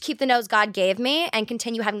 I better just keep the nose God gave me and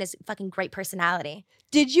continue having this fucking great personality.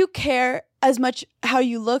 Did you care as much how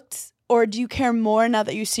you looked, or do you care more now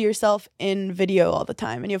that you see yourself in video all the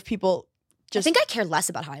time and you have people just? I think I care less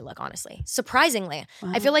about how I look, honestly. Surprisingly.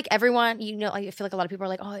 I feel like everyone, you know, I feel like a lot of people are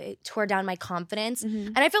like, oh, it tore down my confidence.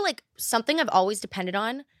 And I feel like something I've always depended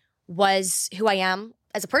on was who I am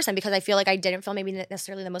as a person, because I feel like I didn't feel maybe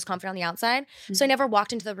necessarily the most confident on the outside. So I never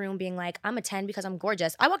walked into the room being like, I'm a 10 because I'm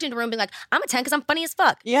gorgeous. I walked into the room being like, I'm a 10 because I'm funny as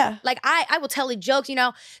fuck. Yeah. Like I will tell the jokes, you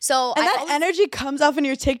know. So and that energy comes off in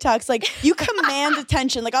your TikToks. Like you command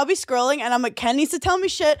attention. Like I'll be scrolling and I'm like, Ken needs to tell me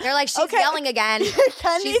shit. they're like, she's yelling again.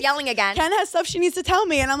 She's yelling again. Ken has stuff she needs to tell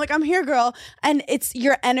me. And I'm like, I'm here, girl. And it's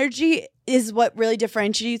your energy is what really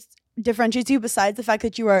differentiates you, besides the fact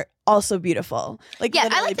that you are also beautiful. Like, yeah,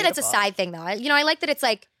 I like that it's a side thing though. You know, I like that it's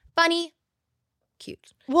like funny,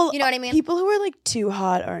 cute. Well, you know what I mean? People who are like too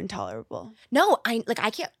hot are intolerable. No, I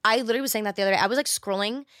can't. I literally was saying that the other day. I was like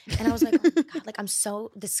scrolling and I was like, oh my God, like I'm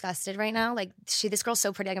so disgusted right now. Like this girl's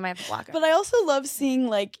so pretty, like I might have to block her. But I also love seeing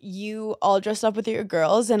like you all dressed up with your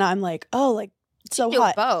girls, and I'm like, oh, like so do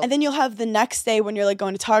hot. both. And then you'll have the next day when you're like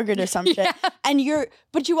going to Target or some shit, and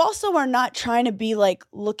but you also are not trying to be like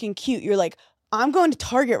looking cute. You're like, I'm going to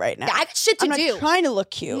Target right now. Yeah, I got shit to I'm do. not trying to look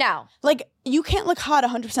cute. No. Like, you can't look hot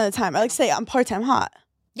 100% of the time. I like to say I'm part-time hot.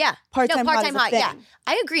 Yeah. Part-time hot is a thing. Yeah.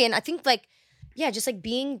 I agree. And I think like, yeah, just like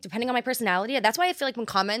being, depending on my personality. That's why I feel like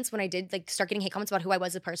when I did like start getting hate comments about who I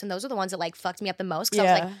was as a person, those are the ones that like fucked me up the most. Because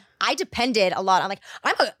I was like, I depended a lot on like,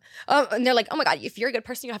 and they're like, oh my God, if you're a good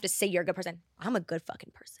person, you have to say you're a good person. I'm a good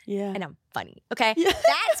fucking person. Yeah. And I'm funny. Okay. Yeah.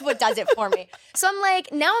 That's what does it for me. So I'm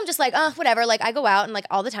like, now I'm just like, whatever. Like I go out and like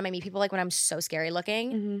all the time I meet people like when I'm so scary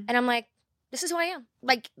looking. And I'm like, this is who I am.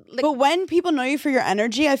 Like, but when people know you for your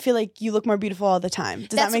energy, I feel like you look more beautiful all the time.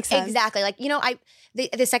 Does that make sense? Exactly. Like, you know,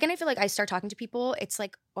 the second I feel like I start talking to people, it's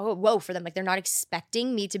like, oh, whoa, for them. Like, they're not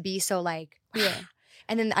expecting me to be so like, yeah.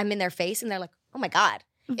 And then I'm in their face and they're like, oh my God.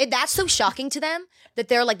 That's so shocking to them that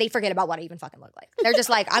they're like, they forget about what I even fucking look like. They're just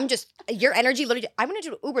like, your energy literally, I went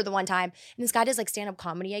into Uber the one time and this guy does like stand-up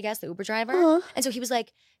comedy, I guess, the Uber driver. And so he was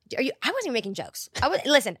like, I wasn't even making jokes.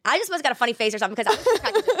 Listen, I just must have got a funny face or something because I was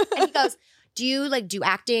cracking jokes. And he goes, do you like do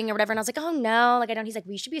acting or whatever? And I was like, oh no, like I don't. He's like,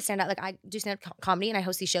 well, you should be a stand-up. Like I do stand-up comedy and I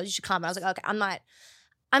host these shows. You should come. And I was like, okay, I'm not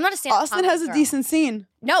a stand-up Austin has a girl. decent scene.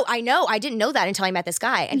 No, I know. I didn't know that until I met this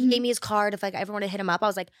guy. And he gave me his card if like I ever want to hit him up. I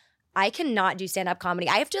was like, I cannot do stand-up comedy.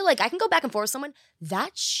 I have to like, I can go back and forth with someone.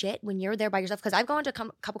 That shit when you're there by yourself, because I've gone to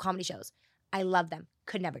a couple comedy shows. I love them.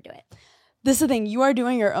 Could never do it. This is the thing. You are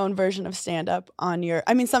doing your own version of stand-up on your,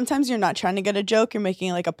 I mean, sometimes you're not trying to get a joke. You're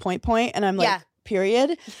making like a point, and I'm like,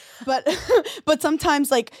 period. But sometimes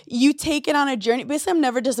like you take it on a journey. Basically, I'm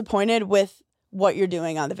never disappointed with what you're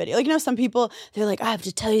doing on the video. Like, you know, some people, they're like, I have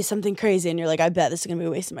to tell you something crazy. And you're like, I bet this is going to be a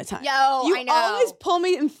waste of my time. I know. Always pull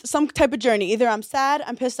me in some type of journey. Either I'm sad,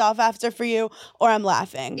 I'm pissed off after for you, or I'm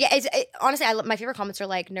laughing. Yeah, honestly, my favorite comments are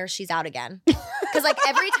like, nurse, she's out again. Because like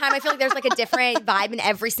every time I feel like there's like a different vibe in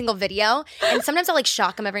every single video. And sometimes I'll like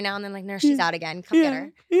shock them every now and then, like, nurse, she's out again. Come get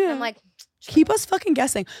her. Yeah. And I'm like, keep us fucking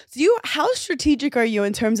guessing. How strategic are you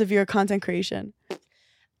in terms of your content creation?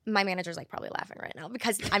 my manager's like probably laughing right now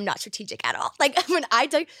because I'm not strategic at all. Like when I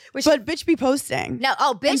tell you, but bitch be posting. No,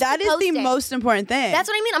 bitch. And that is the most important thing. That's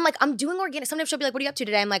what I mean. I'm like, I'm doing organic. Sometimes she'll be like, what are you up to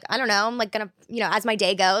today? I'm like, I don't know. I'm like gonna, as my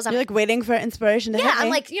day goes. You're like waiting for inspiration to hit me. I'm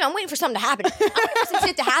like, I'm waiting for something to happen. I'm waiting for some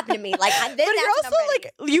shit to happen to me. Like, but you're also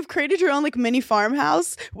like, you've created your own like mini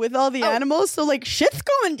farmhouse with all the animals. So like shit's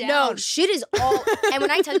going down. No, shit is all. And when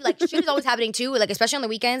I tell you, like, shit is always happening too. Like, especially on the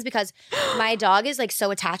weekends because my dog is like so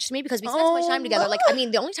attached to me because we spend so much time together. Like, I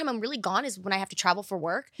mean, the only time I'm really gone is when I have to travel for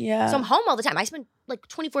work. Yeah. So I'm home all the time. I spend like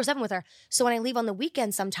 24/7 with her. So when I leave on the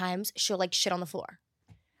weekend, sometimes she'll like shit on the floor.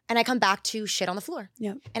 And I come back to shit on the floor.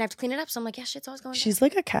 Yeah. And I have to clean it up. So I'm like, yeah, shit's always going She's down.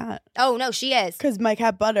 like a cat. Oh, no, she is. Because my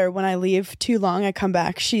cat Butter, when I leave too long, I come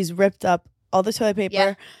back, she's ripped up all the toilet paper.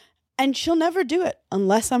 Yeah. And she'll never do it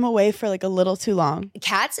unless I'm away for like a little too long.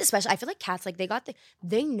 Cats, especially, I feel like cats, like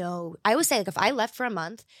they know. I always say, like, if I left for a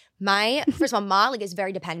month, first of all, Ma, like, is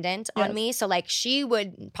very dependent on me. So, like, she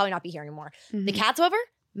would probably not be here anymore. Mm-hmm. The cats, however,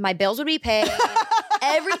 my bills would be paid.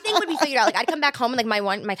 Everything would be figured out. Like, I'd come back home and,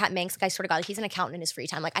 like, my cat Manx, like, I swear to God, like, he's an accountant in his free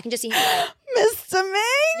time. Like, I can just see him, like, Mr.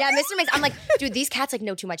 Manx? Yeah, Mr. Manx. I'm like, dude, these cats, like,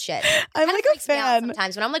 know too much shit. I'm like a fan.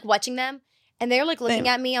 Sometimes when I'm, like, watching them and they're, like, looking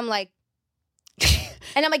at me, I'm like,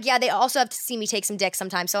 and I'm like, yeah, they also have to see me take some dick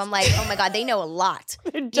sometimes. So I'm like, oh my God, they know a lot.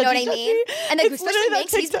 You know what I mean? And like, especially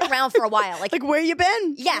Manx, he's been around for a while. Like where you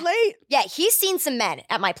been? Yeah. You're late. Yeah, he's seen some men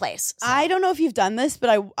at my place. So. I don't know if you've done this,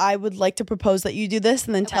 but I would like to propose that you do this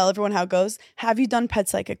and then tell everyone how it goes. Have you done Pet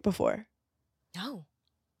Psychic before? No.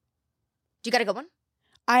 Do you got a good one?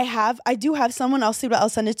 I do have someone. I'll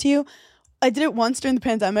send it to you. I did it once during the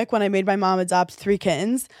pandemic when I made my mom adopt 3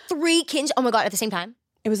 kittens. 3 kittens? Oh my God, at the same time?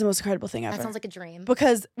 It was the most incredible thing ever. That sounds like a dream.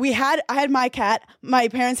 Because I had my cat, my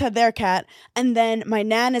parents had their cat, and then my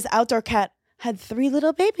Nana's outdoor cat had 3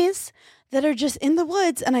 little babies that are just in the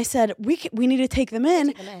woods. And I said, we need to take them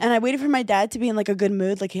in. And I waited for my dad to be in like a good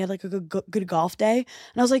mood, like he had like a good golf day.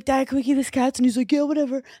 And I was like, Dad, can we keep these cats? And he's like, yeah,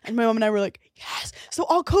 whatever. And my mom and I were like, yes. So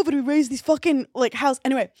all COVID, we raised these fucking like house.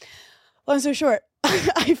 Anyway, long story short,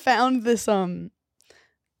 I found this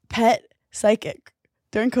Pet Psychic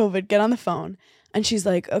during COVID. Get on the phone. And she's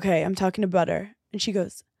like, okay, I'm talking to Butter. And she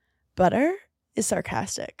goes, Butter is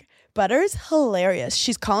sarcastic. Butter's hilarious.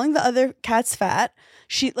 She's calling the other cats fat.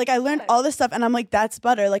 I learned all this stuff and I'm like, that's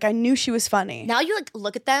Butter. Like, I knew she was funny. Now you like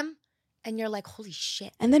look at them and you're like, holy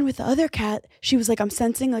shit. And then with the other cat, she was like, I'm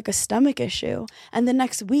sensing like a stomach issue. And the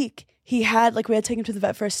next week we had to take him to the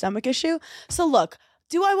vet for a stomach issue. So look,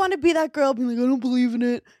 do I want to be that girl being like, I don't believe in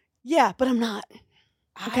it? Yeah, but I'm not.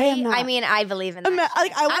 Okay, I'm not. I mean, I believe in that.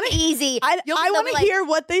 I'm easy. I want to hear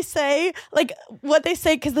what they say,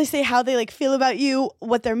 because they say how they feel about you,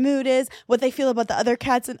 what their mood is, what they feel about the other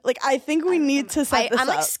cats, and I think we need to set this up.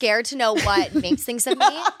 I'm scared to know what Minx thinks of me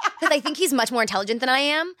because I think he's much more intelligent than I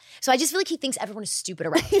am. So I just feel like he thinks everyone is stupid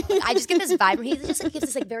around him. I just get this vibe where he just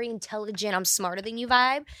gives this very intelligent, I'm smarter than you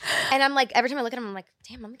vibe, and I'm like every time I look at him, I'm like,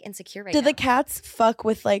 damn, I'm insecure right now. Do the cats fuck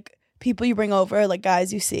with people you bring over,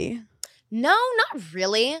 guys you see? No, not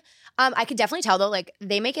really. I could definitely tell though,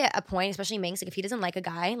 they make it a point, especially Minx, if he doesn't like a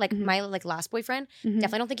guy, my last boyfriend,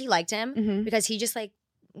 definitely don't think he liked him because he just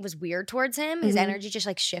was weird towards him. His energy just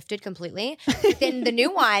shifted completely. But then the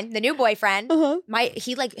new boyfriend,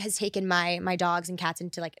 he has taken my dogs and cats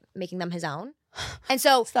into making them his own. And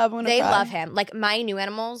so they love him. My new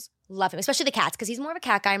animals love him, especially the cats, because he's more of a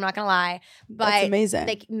cat guy, I'm not gonna lie. But that's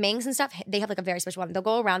amazing. Minx and stuff, they have a very special one. They'll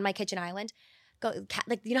go around my kitchen island.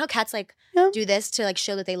 You know how cats do this to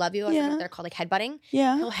show that they love you? I forget what they're called, headbutting.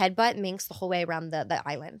 Yeah. He'll headbutt Minx the whole way around the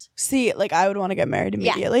island. See, I would want to get married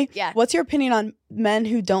immediately. Yeah. What's your opinion on men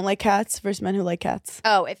who don't like cats versus men who like cats?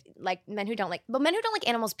 Oh, if men who don't like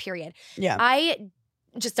animals, period. Yeah.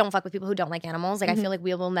 just don't fuck with people who don't like animals. Like I feel like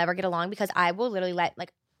we will never get along because I will literally let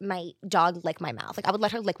like my dog lick my mouth. Like I would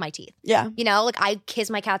let her lick my teeth. Yeah. You know, like I kiss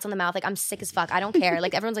my cats on the mouth. Like I'm sick as fuck. I don't care.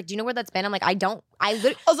 Like everyone's like, do you know where that's been? I'm like, I don't.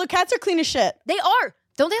 Also, cats are clean as shit. They are.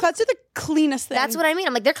 Don't they? Cats are the cleanest thing. That's what I mean.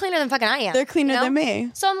 I'm like, they're cleaner than fucking I am. They're cleaner you know? than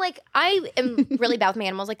me. So I'm like, I am really bad with my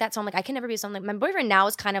animals like that. So I'm like, I can never be something. Like, my boyfriend now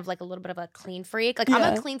is kind of like a little bit of a clean freak. Like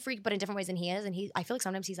I'm a clean freak, but in different ways than he is. And I feel like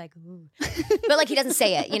sometimes he's like, ooh. But like he doesn't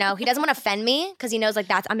say it. You know, he doesn't want to offend me because he knows like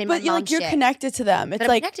I'm in my mom's But like you're shit. connected to them. It's But I'm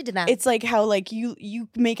like connected to them. It's like how like you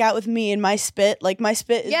make out with me and my spit. Like my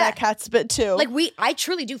spit is that cat's spit too. Like I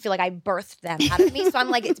truly do feel like I birthed them out of me. So I'm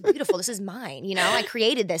like, it's beautiful. This is mine. You know, I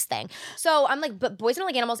created this thing. So I'm like, but boys don't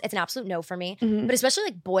like animals. It's an absolute no for me. But especially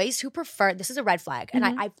like boys who prefer, this is a red flag. And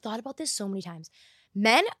I've thought about this so many times.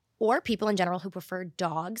 Men or people in general who prefer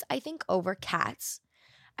dogs, I think, over cats.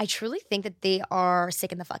 I truly think that they are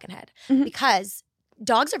sick in the fucking head because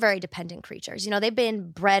dogs are very dependent creatures. You know, they've been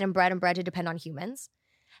bred to depend on humans.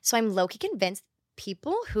 So I'm low-key convinced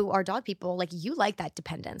people who are dog people, like you like that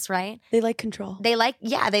dependence, right? They like control. They like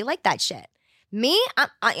that shit. Me,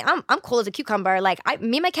 I'm cool as a cucumber. Like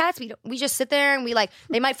me and my cats, we just sit there and we like,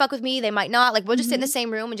 they might fuck with me, they might not. Like we'll just sit in the same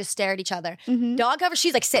room and just stare at each other. Dog, however,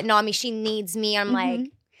 she's like sitting on me, she needs me. I'm like,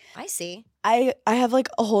 I see. I have like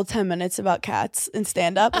a whole 10 minutes about cats and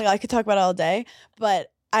stand up. Like I could talk about it all day,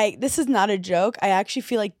 but this is not a joke. I actually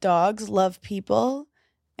feel like dogs love people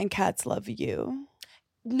and cats love you.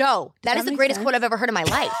 No, that is the greatest quote I've ever heard in my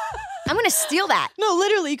life. I'm gonna steal that. No,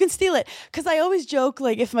 literally, you can steal it. Because I always joke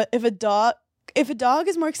like if a dog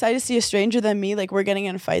is more excited to see a stranger than me, like we're getting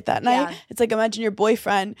in a fight that night. It's like imagine your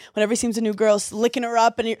boyfriend whenever he sees a new girl licking her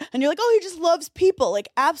up, and you're like, oh, he just loves people. Like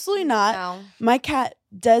absolutely not. No. My cat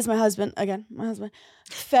Des, my husband,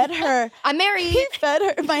 fed her. I'm married. He fed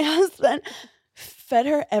her. My husband fed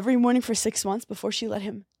her every morning for 6 months before she let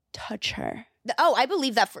him touch her. Oh, I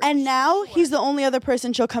believe that for And now he's the only other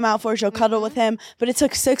person she'll come out for. She'll cuddle with him, but it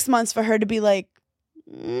took 6 months for her to be like,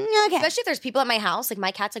 okay. Especially if there's people at my house, like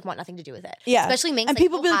my cats like want nothing to do with it. Yeah. Especially Minx. And like,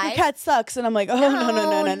 people be like, your cat sucks. And I'm like, oh, no. You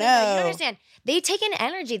don't understand. They take in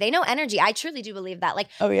energy. They know energy. I truly do believe that. Like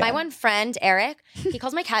my one friend, Eurich, he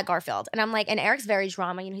calls my cat Garfield. And I'm like, and Eric's very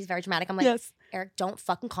drama. You know, he's very dramatic. I'm like, Eurich, don't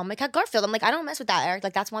fucking call my cat Garfield. I'm like, I don't mess with that, Eurich.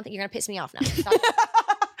 Like that's one thing you're going to piss me off now.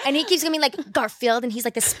 And he keeps giving me like Garfield, and he's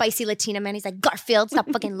like the spicy Latina man. He's like, Garfield, stop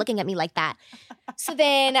fucking looking at me like that. So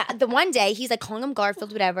then the one day he's like calling him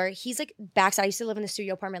Garfield, whatever. He's like backside. I used to live in the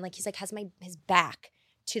studio apartment. Like he's like has his back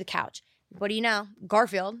to the couch. What do you know?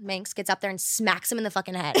 Garfield, Minx, gets up there and smacks him in the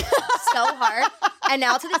fucking head so hard. And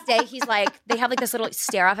now to this day, he's like, they have like this little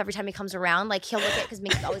stare off every time he comes around. Like he'll look at, because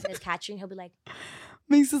Minx is always in his cat tree, and he'll be like,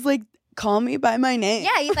 Minx is like, call me by my name.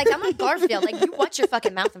 Yeah, he's like, I'm like Garfield. Like you watch your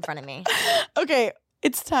fucking mouth in front of me. Okay.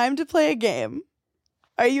 It's time to play a game.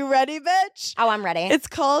 Are you ready, bitch? Oh, I'm ready. It's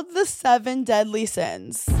called the 7 Deadly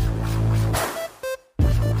Sins.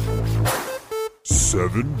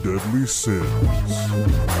 7 Deadly Sins.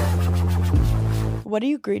 What are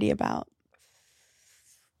you greedy about?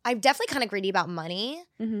 I'm definitely kind of greedy about money,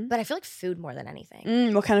 but I feel like food more than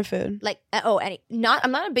anything. What kind of food? Like,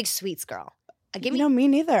 I'm not a big sweets girl. Give me, me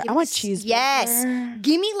neither. I want cheeseburger. Yes.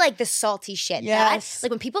 Give me like the salty shit. Yes. Like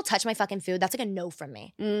when people touch my fucking food, that's like a no from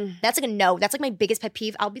me. That's like a no. That's like my biggest pet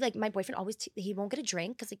peeve. I'll be like, my boyfriend always, he won't get a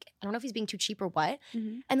drink because like, I don't know if he's being too cheap or what.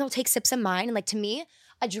 And they'll take sips of mine. And like to me,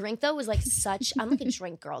 a drink though is like I'm like a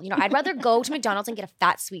drink girl. You know, I'd rather go to McDonald's and get a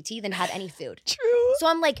fat sweet tea than have any food. True. So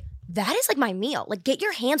I'm like, that is like my meal. Like get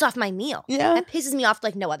your hands off my meal. Yeah. That pisses me off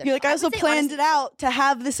like no other. You're like, I also planned it out to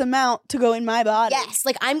have this amount to go in my body. Yes.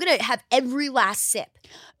 Like I'm going to have every last sip.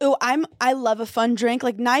 Oh, I love a fun drink.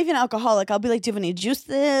 Like not even alcoholic. I'll be like, do you have any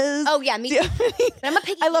juices? Oh yeah, me too. But I'm a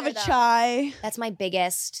picky I love eater, a chai. That's my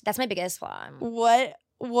biggest flaw.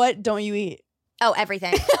 What don't you eat? Oh,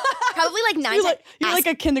 everything. Probably like 9 You're like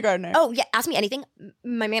a kindergartner. Oh yeah, ask me anything.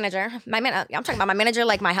 My manager, I'm talking about my manager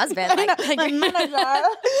like my husband. Like, my manager.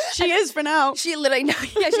 She is for now. She literally,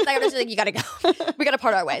 she's like, you gotta go. We gotta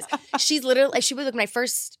part our ways. She's literally, she was like my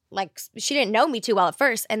first, like, she didn't know me too well at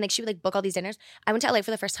first. And like, she would like book all these dinners. I went to LA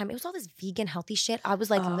for the first time. It was all this vegan, healthy shit. I was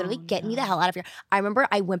like, literally get me the hell out of here. I remember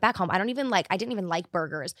I went back home. I didn't even like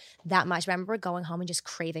burgers that much. But I remember going home and just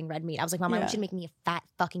craving red meat. I was like, Mom, I want you to make me a fat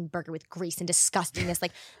fucking burger with grease and disgustingness.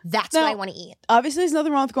 Like, that's what I want to eat. Obviously, there's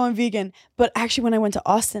nothing wrong with going vegan. But actually, when I went to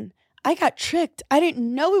Austin, I got tricked. I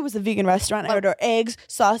didn't know it was a vegan restaurant. I ordered eggs,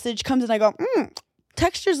 sausage, comes and I go,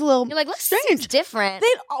 texture's a little strange. It's different.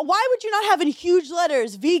 Why would you not have in huge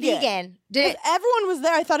letters vegan? Vegan. Everyone was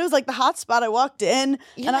there. I thought it was like the hot spot. I walked in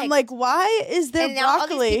and I'm like, why is there and now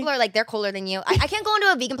broccoli? all these people are like, they're cooler than you. I can't go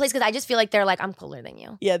into a vegan place because I just feel like they're like, I'm cooler than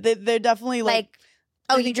you. Yeah, they're definitely like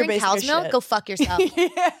Oh, I you think you're drink basic cow's as milk? shit. Go fuck yourself.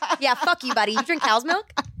 Yeah, fuck you, buddy. You drink cow's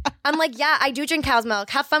milk? I'm like, yeah, I do drink cow's milk.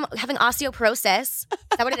 Have fun having osteoporosis. Is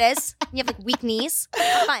that what it is? You have like weak knees?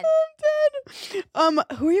 Have fun. I'm dead.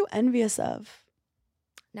 Who are you envious of?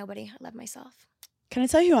 Nobody. I love myself. Can I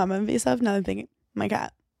tell you who I'm envious of? Now that I'm thinking, my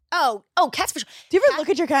cat. Oh, cats for sure. Do you ever look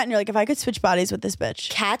at your cat and you're like, if I could switch bodies with this bitch?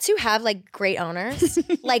 Cats who have like great owners,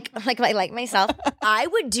 like myself, I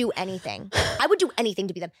would do anything. I would do anything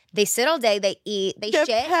to be them. They sit all day, they eat, they Get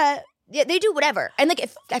shit. pet. Yeah, they do whatever. And like,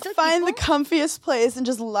 if I feel like Find people, the comfiest place and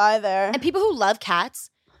just lie there. and people who love cats,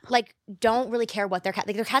 like, don't really care what their cat.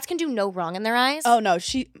 Like, their cats can do no wrong in their eyes. Oh no,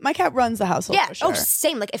 my cat runs the household. yeah. For sure. Oh,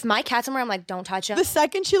 same. Like, if my cat's somewhere, I'm like, don't touch him. The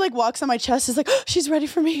second she like walks on my chest, is like, oh, she's ready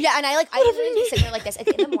for me. Yeah, and I Whatever literally you just sit need. there like this.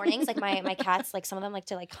 In the mornings, like my cats, like some of them like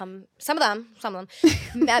to like come. Some of them.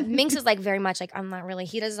 Minx is like very much like I'm not really.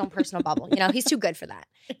 He does his own personal bubble. You know, he's too good for that.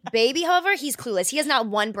 Baby, however, he's clueless. He has not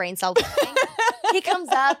one brain cell working. He comes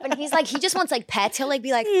up and he's like, he just wants like pets. He'll like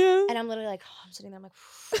be like, Yeah. and I'm literally like, oh, I'm sitting there.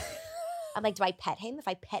 I'm like, do I pet him? If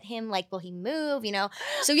I pet him, like, will he move? You know,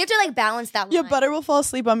 so you have to like balance that. Yeah, line. Butter will fall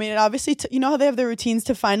asleep on me, and obviously, you know how they have their routines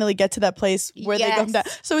to finally get to that place where they go Yes. down.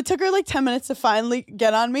 So it took her like 10 minutes to finally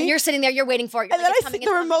get on me. And you're sitting there, you're waiting for it. You're And like, then it's I see coming, the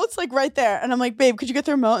it's coming. remote's like right there, and I'm like, babe, could you get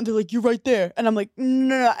the remote? And they're like, you're right there, and I'm like,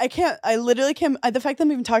 no, I can't. I literally can't. The fact that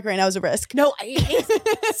I'm even talking right now is a risk. No,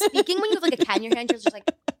 speaking when you have like a cat in your hand, you're just like.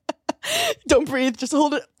 Don't breathe, just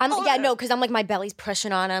hold it. Because I'm like my belly's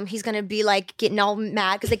pushing on him. He's gonna be like getting all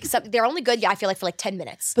mad because they're only good. Yeah, I feel like for like 10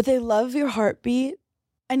 minutes. But they love your heartbeat.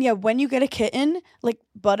 And yeah, when you get a kitten, like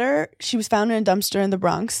Butter, she was found in a dumpster in the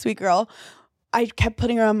Bronx, sweet girl. I kept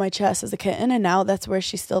putting her on my chest as a kitten, and now that's where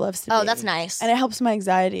she still loves to be. Oh, that's nice. And it helps my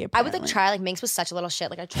anxiety, I would like try, like Minx was such a little shit.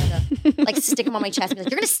 Like I tried to like stick him on my chest and be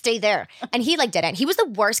like, you're gonna stay there. And he like didn't. He was the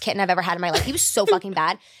worst kitten I've ever had in my life. He was so fucking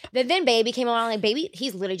bad. Then Baby came along, like Baby,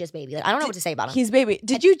 he's literally just Baby. Like I don't know what to say about him. He's baby.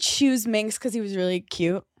 Did you choose Minx because he was really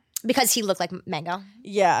cute? Because he looked like Mango.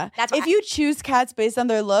 Yeah. That's if why you choose cats based on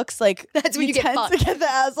their looks, like That's when you get tend fucked. to get the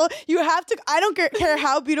asshole. You have to. I don't care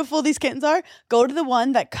how beautiful these kittens are. Go to the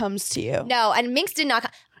one that comes to you. No, and Minx did not.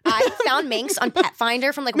 I found Minx on Pet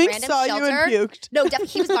Finder from like Minx random saw shelter. you and puked. No, definitely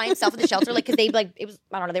he was by himself at the shelter, like because they like it was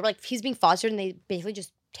I don't know. They were like he's being fostered and they basically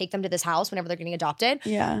just take them to this house whenever they're getting adopted.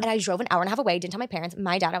 Yeah. And I drove an hour and a half away. Didn't tell my parents.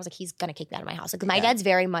 My dad, I was like, he's gonna kick me out of my house. Like my dad's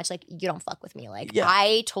very much like, you don't fuck with me. Like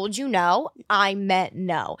I told you no, I meant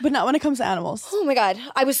no. But not when it comes to animals. Oh my God.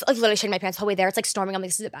 I was like literally shaking my pants the whole way there. It's like storming. I'm like,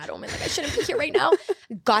 this is a bad omen. Like I shouldn't be here right now.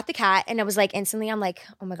 Got the cat and I was like instantly, I'm like,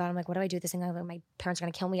 oh my God. I'm like, what do I do with this thing? I'm like, my parents are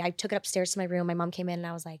gonna kill me. I took it upstairs to my room. My mom came in and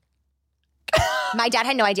I was like, my dad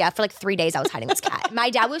had no idea. For like 3 days, I was hiding this cat. My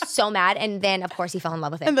dad was so mad. And then, of course, he fell in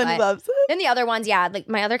love with it. And then he loves it. Then the other ones, yeah. Like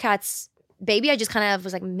my other cats, Baby, I just kind of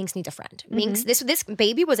was like, Minx needs a friend. Minx, this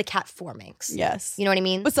Baby was a cat for Minx. Yes. You know what I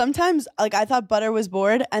mean? But sometimes, like, I thought Butter was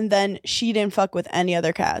bored, and then she didn't fuck with any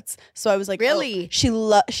other cats. So I was like, Really?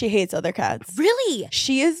 Oh, she hates other cats. Really?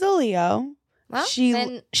 She is a Leo. Well,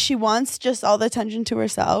 then, She wants just all the attention to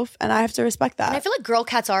herself, and I have to respect that. and I feel like girl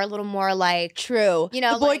cats are a little more like, True. You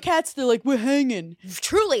know, the boy like- cats, they're like, we're hanging.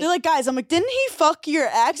 truly. They're like, guys, I'm like, didn't he fuck your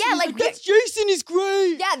ex? Yeah, And he's like, that's Jason, he's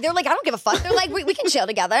great. Yeah, they're like, I don't give a fuck. They're like, we can chill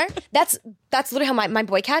together. That's literally how my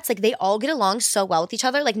boy cats, like, they all get along so well with each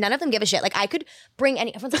other. Like, none of them give a shit. Like, I could bring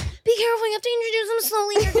everyone's like, be careful, you have to introduce them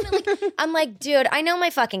slowly. You're gonna, like, I'm like, dude, I know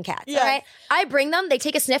my fucking cats, Yeah. all right? I bring them, they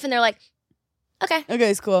take a sniff, and they're like, okay. Okay,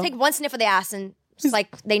 it's cool. Take one sniff of the ass, and it's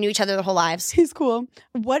like, they knew each other their whole lives. He's cool.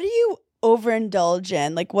 What do you overindulge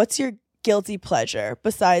in? Like, what's your guilty pleasure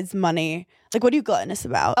besides money? Like, what are you gluttonous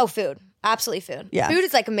about? Oh, food. Absolutely food. Yeah. Food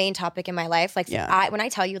is like a main topic in my life. Like Yeah. when I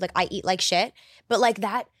tell you like I eat like shit, but like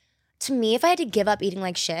that to me, if I had to give up eating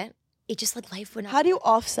like shit, it just like life would not. How do you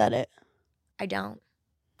offset it? I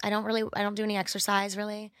don't do any exercise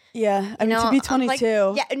really. Yeah, I mean, know, to be I'm like-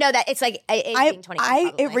 22. Yeah, no, that it's like it's being 22.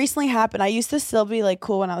 it probably. recently happened. I used to still be like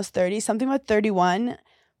cool when I was 30. Something about 31.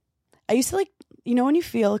 I used to like, you know, when you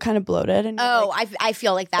feel kind of bloated and you're, Oh, like, I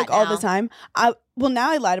feel like that like all now. the time.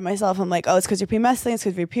 Now I lie to myself. I'm like, oh, it's because you're PMSing. It's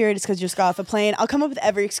because your period. It's because you just got off a plane. I'll come up with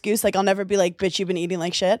every excuse. Like I'll never be like, bitch, you've been eating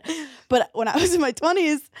like shit. But when I was in my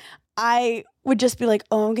 20s, I would just be like,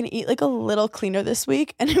 oh, I'm gonna eat like a little cleaner this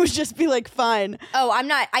week, and it would just be like fine. Oh, I'm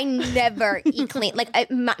not. I never eat clean. Like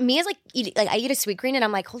me as like eating. Like I eat a sweet green, and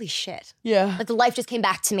I'm like, holy shit. Yeah. Like the life just came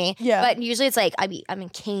back to me. Yeah. But usually it's like I'm in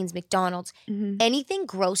Cane's, McDonald's, anything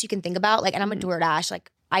gross you can think about. Like, and I'm a DoorDash.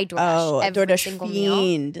 Like I DoorDash Oh, a every DoorDash single meal.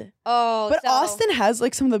 fiend. Oh, But so- Austin has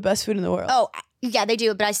like some of the best food in the world. Oh, Yeah, they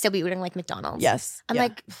do, but I still be eating like McDonald's. Yes. I'm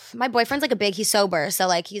like, my boyfriend's like he's sober. So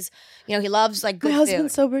like he's, he loves like good My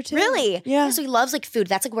husband's food. sober too. Really? Yeah. So he loves like food.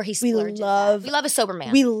 That's like where he We splurges. love We love a sober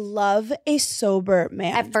man. We love a sober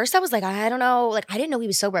man. At first I was like, I don't know. Like I didn't know he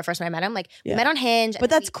was sober at first when I met him. Like we met on Hinge. But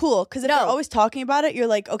that's cool because if they're always talking about it, you're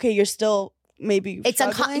like, okay, you're still maybe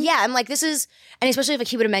struggling. Yeah, I'm like, this is, and especially if like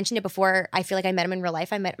he would have mentioned it before I feel like I met him in real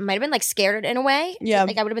life, might have been like scared in a way. Yeah.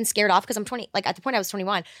 Like I would have been scared off because I'm 20, like at the point I was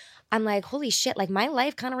 21. I'm like, holy shit, like my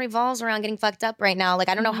life kind of revolves around getting fucked up right now. Like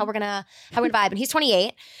I don't know how we're gonna vibe. And he's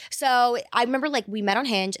 28. So I remember like we met on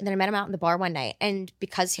Hinge and then I met him out in the bar one night. And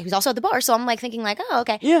because he was also at the bar, so I'm like thinking like, oh,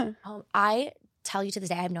 okay. Yeah. I tell you to this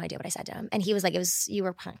day, I have no idea what I said to him. And he was like, you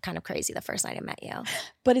were kind of crazy the first night I met you.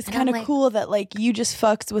 But it's kind of like, cool that like you just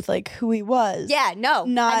fucked with like who he was. Yeah, no,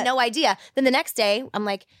 I had no idea. Then the next day, I'm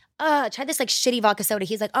like, tried this like shitty vodka soda.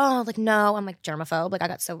 He's like, oh, like no. I'm like germaphobe. Like I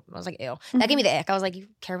was like, ew. That gave me the ick. I was like, you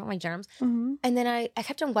care about my germs? And then I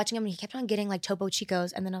kept on watching him and he kept on getting like Topo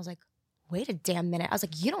Chicos. And then I was like, wait a damn minute. I was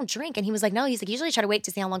like, you don't drink. And he was like, no. He's like, usually try to wait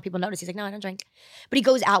to see how long people notice. He's like, no, I don't drink. But he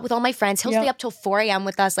goes out with all my friends. He'll stay up till 4 a.m.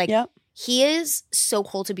 with us. Like he is so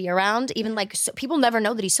cool to be around. Even like people never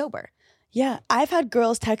know that he's sober. Yeah. I've had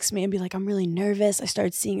girls text me and be like, I'm really nervous. I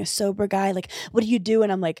started seeing a sober guy. Like, what do you do?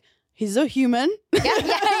 And I'm like, he's a human. Yeah.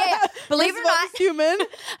 Believe it or not. He's human.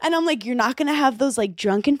 And I'm like, you're not going to have those like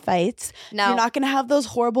drunken fights. No. You're not going to have those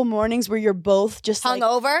horrible mornings where you're both just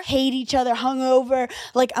hungover. Like, hate each other, hungover.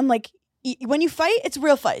 Like, I'm like, when you fight, it's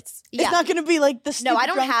real fights. Yeah. It's not going to be like the stupid No, I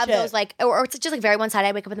don't have shit. those like, or it's just like very one-sided.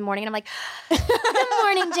 I wake up in the morning and I'm like, good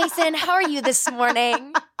morning, Jason. How are you this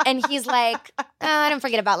morning? And he's like, I didn't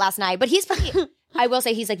forget about last night. But he's pretty, I will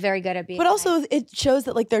say he's like very good at being. But also it shows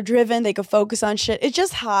that like they're driven. They can focus on shit. It's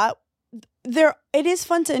just hot. It is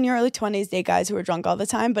fun to in your early 20s date guys who are drunk all the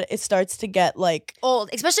time, but it starts to get like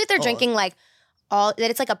old, especially if they're drinking like all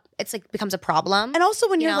that. It's like becomes a problem. And also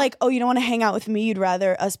when you're like, oh, you don't want to hang out with me, you'd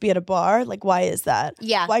rather us be at a bar. Like, why is that?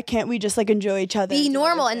 Yeah. Why can't we just like enjoy each other? Be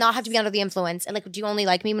normal and not have to be under the influence. And like, do you only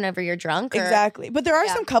like me whenever you're drunk? Or? Exactly. But there are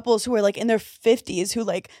some couples who are like in their 50s who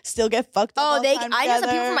like still get fucked up. Oh, I know some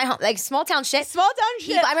people from my home, like small town shit.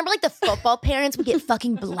 I remember like the football parents would get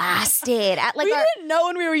fucking blasted at like. We didn't know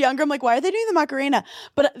when we were younger. I'm like, why are they doing the Macarena?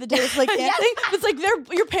 But the day it's like dancing, it's like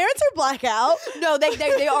your parents are blackout. No,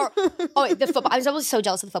 they are. Oh, the football. I was always so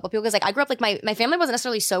jealous of the football people because like I grew up like my family wasn't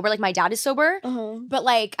necessarily sober. Like my dad is sober, but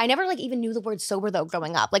like I never like even knew the word sober though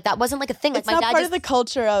growing up. Like that wasn't like a thing. Like it's not part of the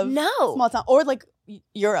culture of small town or like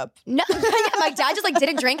Europe. No, my dad just like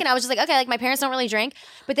didn't drink, and I was just like, okay, like my parents don't really drink.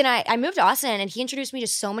 But then I moved to Austin, and he introduced me to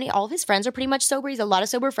so many. All of his friends are pretty much sober. He's a lot of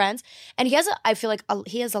sober friends, and I feel like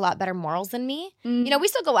he has a lot better morals than me. You know, we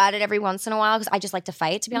still go at it every once in a while because I just like to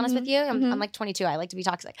fight. To be honest with you, I'm like 22. I like to be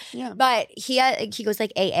toxic. Yeah. But he goes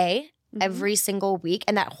like AA every single week,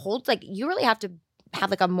 and that holds like you really have to have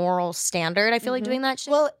like a moral standard. I feel like doing that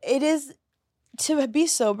shit. Well, it is to be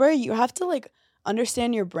sober. You have to like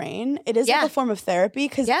understand your brain. It is like a form of therapy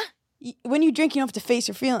because when you drink, you don't have to face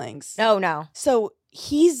your feelings. No. So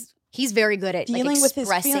he's very good at dealing like, with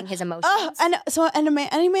expressing his emotions.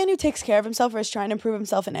 Any man who takes care of himself or is trying to improve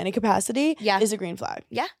himself in any capacity is a green flag.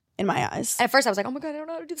 Yeah. In my eyes. And at first I was like, oh my God, I don't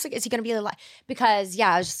know how to do this. Like, is he going to be alive? Because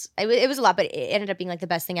it was a lot, but it ended up being like the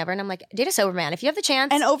best thing ever. And I'm like, date a sober man. If you have the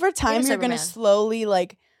chance. And over time, you're going to slowly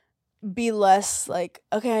like be less like,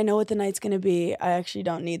 okay, I know what the night's going to be. I actually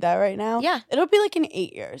don't need that right now. Yeah. It'll be like in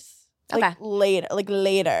 8 years. Like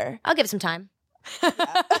later. I'll give it some time. And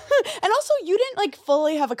also you didn't like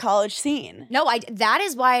fully have a college scene. No, that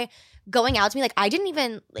is why going out to me, like I didn't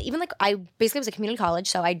even like I basically was a community college,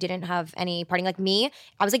 so I didn't have any partying. Like me,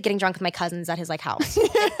 I was like getting drunk with my cousins at his like house.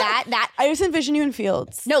 Like, that I just envision you in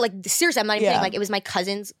fields. No, like seriously, I'm not even kidding. Like it was my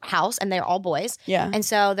cousin's house, and they're all boys. Yeah, and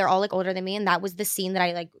so they're all like older than me, and that was the scene that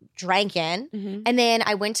I like drank in. And then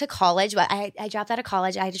I went to college, but I dropped out of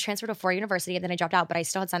college. I had to transfer to Ford University, and then I dropped out, but I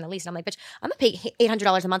still had signed the lease. And I'm like, bitch, I'm gonna pay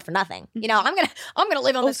 $800 a month for nothing. You know, I'm gonna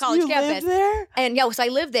live on this college campus. Lived there? And so I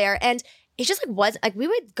lived there, and it just like was like we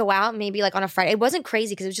would go out maybe like on a Friday. It wasn't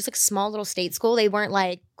crazy because it was just like small little state school. They weren't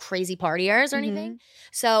like crazy partiers or anything.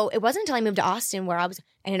 So it wasn't until I moved to Austin where and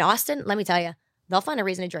in Austin, let me tell you, they'll find a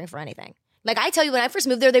reason to drink for anything. Like I tell you, when I first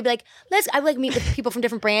moved there, they'd be like, I would like meet with people from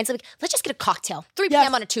different brands. Like, let's just get a cocktail. 3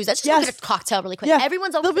 p.m. on a Tuesday. Let's just go get a cocktail really quick. Yeah.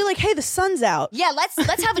 Everyone's over. They'll be like, hey, the sun's out. Yeah, let's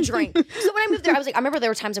have a drink. So when I moved there, I was like, I remember there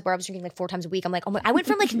were times where I was drinking like 4 times a week. I'm like, oh my, I went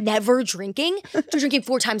from like never drinking to drinking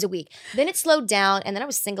 4 times a week. Then it slowed down, and then I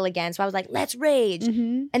was single again. So I was like, let's rage.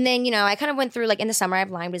 And then, you know, I kind of went through like in the summer, I have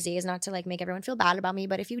Lyme disease, not to like make everyone feel bad about me,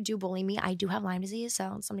 but if you do bully me, I do have Lyme disease.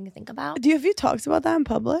 So it's something to think about. Have you talked about that in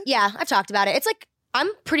public? Yeah, I've talked about it. It's like, I'm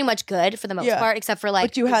pretty much good for the most part, except for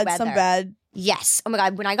like but you had some bad Yes. Oh my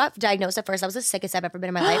God. When I got diagnosed at first, I was the sickest I've ever been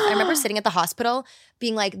in my life. I remember sitting at the hospital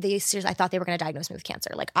being like, I thought they were going to diagnose me with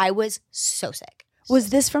cancer. Like I was so sick. Was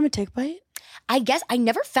this from a tick bite? I guess I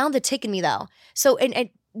never found the tick in me though. So, and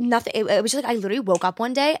nothing. It was just like I literally woke up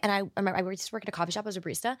one day and I remember I used to work at a coffee shop as a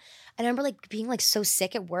barista, and I remember like being like so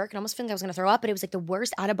sick at work and almost feeling like I was gonna throw up, but it was like the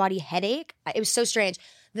worst out of body headache. It was so strange.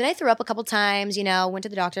 Then I threw up a couple times, went to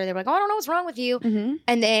the doctor. They were like, oh, I don't know what's wrong with you. Mm-hmm.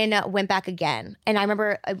 And then went back again. And I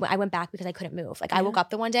remember I went back because I couldn't move. Like I woke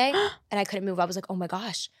up the one day and I couldn't move. I was like, oh my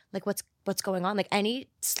gosh, like what's going on? Like any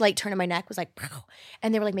slight turn in my neck was like, pow.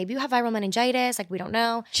 And they were like, maybe you have viral meningitis. Like we don't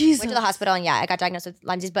know. Jesus. Went to the hospital and I got diagnosed with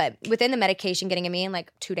Lyme disease. But within the medication getting in me in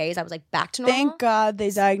like 2 days, I was like back to normal. Thank God they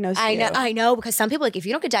diagnosed you. I know, because some people, like if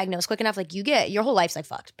you don't get diagnosed quick enough, like you get, your whole life's like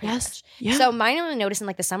fucked. Pretty much. Yeah. So mine only noticed in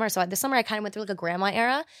like the summer. So this summer I kind of went through like a grandma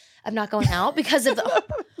era of not going out because of the,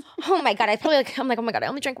 oh my God, I'm like, oh my God, I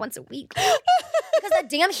only drink once a week. Because that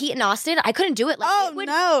damn heat in Austin, I couldn't do it. Like,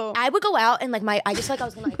 no. I would go out and like I just felt like I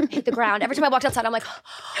was gonna like hit the ground. Every time I walked outside, I'm like,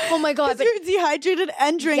 oh my God. Because you're dehydrated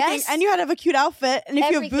and drinking, Yes. and you had to have a cute outfit, and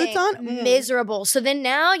if you have boots on, miserable. So then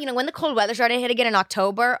now, when the cold weather started to hit again in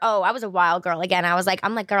October, I was a wild girl again.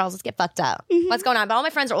 I'm like, girls, let's get fucked up. Mm-hmm. What's going on? But all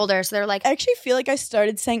my friends are older, so they're like, I actually feel like I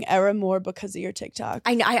started saying era more because of your TikTok.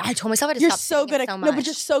 I told myself I had to You're stop so saying good it at so much. no, but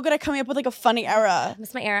you're so good at coming up with like a funny era.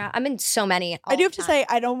 That's my era. I'm in so many. I do have to say,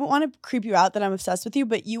 I don't want to creep you out that I'm obsessed with you,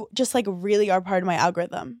 but you just like really are part of my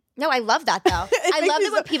algorithm. No, I love that though. I love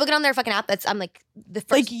that when people get on their fucking app, I'm like the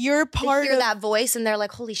first. Like you're part hear of that voice, and they're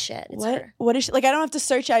like, "Holy shit!" It's her. What is she? Like I don't have to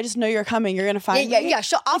search it. I just know you're coming. You're gonna find me. Yeah.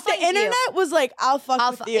 I'll If the find you. internet was like, I'll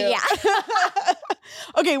fuck with you. Yeah.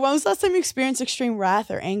 Okay, when was the last time you experienced extreme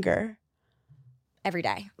wrath or anger? Every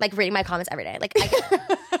day, like reading my comments every day. Like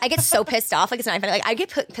I get so pissed off. Like it's not funny. Like I get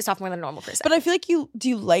pissed off more than a normal person. But I feel like do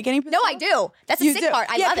you like any? No, I do. That's the sick part.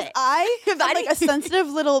 I love it. I'm like a sensitive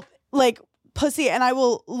little like pussy, and I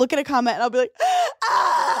will look at a comment and I'll be like,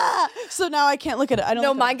 ah! So now I can't look at it. I don't.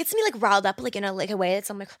 No, mine gets me like riled up, like in a way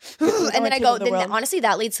that's I'm like, and then I go. Then honestly,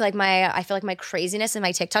 that leads to like I feel like my craziness and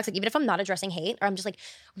my TikToks. Like even if I'm not addressing hate, or I'm just like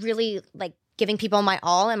really like giving people my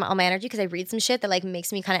all and all my energy because I read some shit that like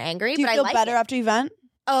makes me kind of angry. Do you but feel I like better it. after you vent?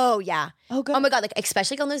 Oh yeah. Oh good. Oh my God. Like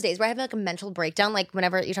especially on those days where I have like a mental breakdown. Like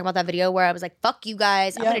whenever you're talking about that video where I was like, "Fuck you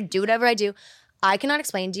guys, I'm gonna do whatever I do." I cannot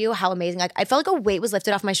explain to you how amazing. Like I felt like a weight was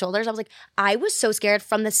lifted off my shoulders. I was like, I was so scared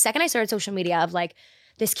from the second I started social media of like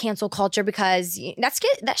this cancel culture because that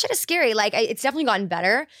shit is scary. Like it's definitely gotten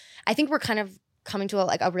better. I think we're kind of coming to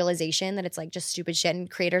a realization that it's like just stupid shit, and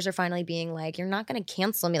creators are finally being like, you're not gonna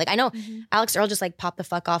cancel me. Like I know Alex Earl just like popped the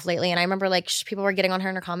fuck off lately, and I remember like people were getting on her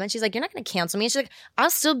in her comments. She's like, you're not gonna cancel me. And she's like, I'll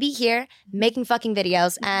still be here making fucking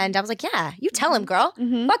videos. And I was like, yeah, you tell him, girl.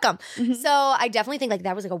 Fuck him. So I definitely think like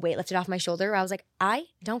that was like a weight lifted off my shoulder where I was like, I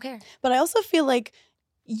don't care. But I also feel like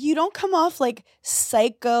you don't come off like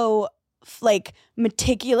psycho, like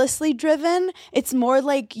meticulously driven. It's more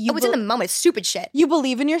like you. It's in the moment. It's stupid shit. You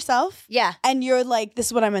believe in yourself. Yeah. And you're like, this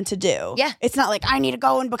is what I meant to do. Yeah. It's not like I need to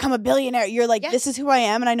go and become a billionaire. You're like, this is who I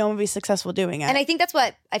am, and I know I'm gonna be successful doing it. And I think that's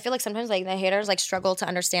what I feel like sometimes like the haters like struggle to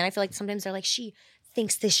understand. I feel like sometimes they're like, she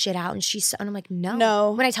thinks this shit out, and and I'm like,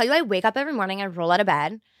 no. When I tell you I wake up every morning, I roll out of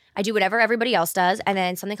bed, I do whatever everybody else does, and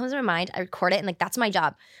then something comes to my mind, I record it, and like that's my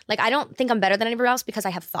job. Like I don't think I'm better than anybody else because I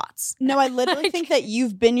have thoughts. No, I literally think that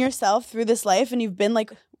you've been yourself through this life, and you've been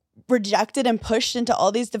like rejected and pushed into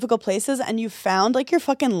all these difficult places, and you found like your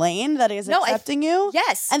fucking lane that is accepting you.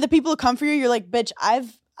 Yes. And the people who come for you, you're like, bitch,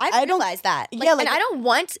 I realized that. Like, and I don't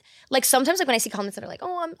want, like, sometimes, like, when I see comments that are like,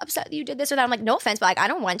 oh, I'm upset that you did this or that, I'm like, no offense, but, like, I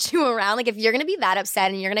don't want you around. Like, if you're going to be that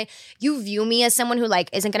upset and you view me as someone who, like,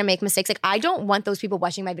 isn't going to make mistakes, like, I don't want those people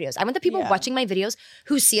watching my videos. I want the people watching my videos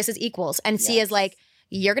who see us as equals and see as, like,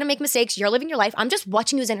 you're going to make mistakes, you're living your life. I'm just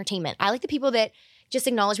watching you as entertainment. I like the people that just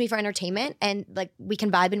acknowledge me for entertainment and, like, we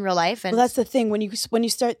can vibe in real life. And well, that's the thing. When you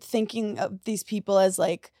start thinking of these people as,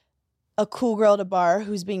 like, a cool girl at a bar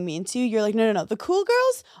who's being mean to you, you're like, no. The cool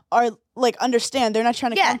girls are like, understand. They're not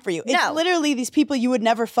trying to come for you. It's literally these people you would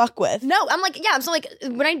never fuck with. No, I'm like, I'm so like,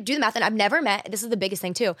 when I do the math, and I've never met, this is the biggest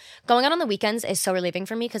thing too. Going out on the weekends is so relieving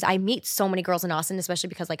for me because I meet so many girls in Austin, especially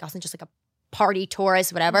because like Austin's just like a party,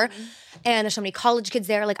 tourist, whatever. And there's so many college kids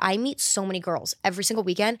there. Like I meet so many girls every single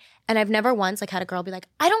weekend, and I've never once like had a girl be like,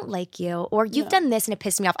 I don't like you, or you've done this and it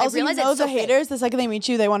pissed me off. Also, I realize you know the haters, the second they meet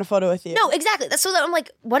you, they want a photo with you. No, exactly. That's so that I'm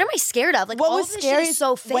like, what am I scared of? Like what all was of this scary shit is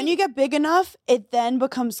so fake. When you get big enough, it then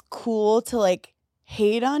becomes cool to like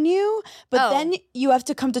hate on you, but then you have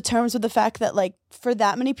to come to terms with the fact that like for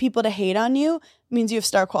that many people to hate on you means you have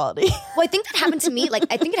star quality. Well, I think that happened to me. Like,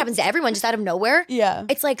 I think it happens to everyone just out of nowhere. Yeah.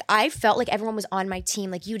 It's like, I felt like everyone was on my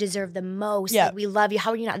team. Like, you deserve the most. Yeah. Like, we love you.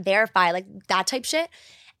 How are you not verified? Like, that type shit.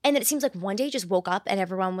 And then it seems like one day I just woke up and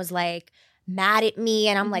everyone was like mad at me.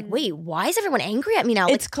 And I'm like, wait, why is everyone angry at me now?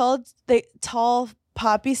 It's called the tall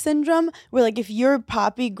poppy syndrome, where like if your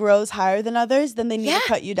poppy grows higher than others, then they need to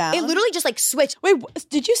cut you down. It literally just like switched. Wait,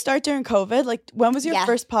 did you start during COVID? Like when was your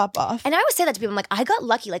first pop off? And I always say that to people. I'm like, I got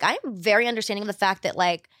lucky. Like I'm very understanding of the fact that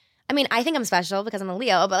like, I mean, I think I'm special because I'm a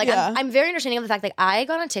Leo, but like I'm very understanding of the fact that I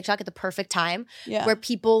got on TikTok at the perfect time where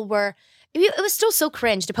people were, it was still so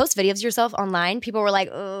cringe to post videos of yourself online. People were like,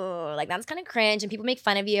 oh, like that's kind of cringe, and people make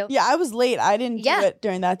fun of you. Yeah, I was late. I didn't do it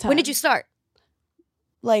during that time. When did you start?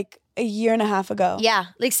 Like a year and a half ago. Yeah.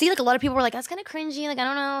 Like, see, like a lot of people were like, that's kind of cringy. Like, I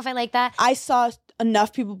don't know if I like that. I saw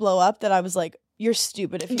enough people blow up that I was like, you're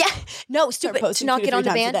stupid if you stupid to not get on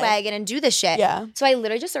the bandwagon and do this shit. Yeah. So I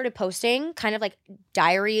literally just started posting kind of like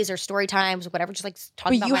diaries or story times or whatever, just like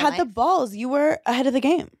talking about my life. But you had the balls. You were ahead of the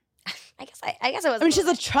game. I guess I was. I mean, she's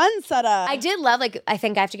a trendsetter. I did love, like, I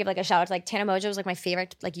think I have to give like a shout out to like Tana Mojo was like my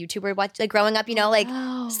favorite like YouTuber like growing up, you know, like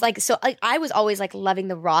so like I was always like loving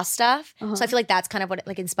the raw stuff. So I feel like that's kind of what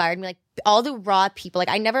like inspired me. Like all the raw people. Like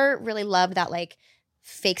I never really loved that like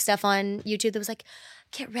fake stuff on YouTube that was like,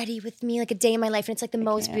 get ready with me, like a day in my life, and it's like the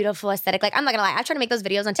most beautiful aesthetic. Like I'm not gonna lie, I try to make those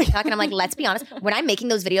videos on TikTok, and I'm like, let's be honest, when I'm making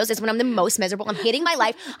those videos is when I'm the most miserable. I'm hating my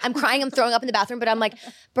life. I'm crying. I'm throwing up in the bathroom, but I'm like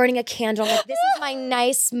burning a candle. I'm like, this is my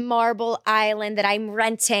nice marble island that I'm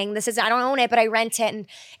renting. This is, I don't own it, but I rent it, and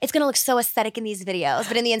it's gonna look so aesthetic in these videos.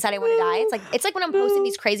 But in the inside, I want to die. It's like when I'm posting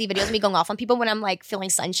these crazy videos of me going off on people when I'm like feeling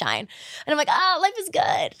sunshine, and I'm like, life is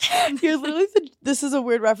good. You're literally this is a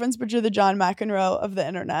weird reference, but you're the John McEnroe of the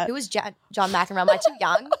internet. Who is John McEnroe? Am I too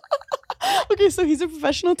young? Okay, so he's a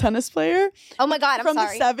professional tennis player. Oh my God, I'm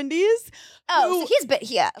sorry. From the 70s. Oh, so he's bit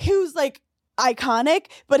Who's like iconic,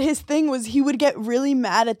 but his thing was he would get really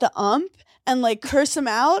mad at the ump and like curse him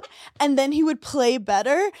out, and then he would play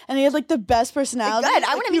better, and he had like the best personality. Good.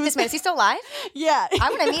 I want to meet this man. Is he still alive? Yeah. I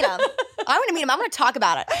want to meet him. I want to talk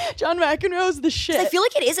about it. John McEnroe's the shit. I feel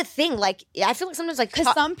like it is a thing. Like I feel like sometimes like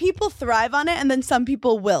because some people thrive on it, and then some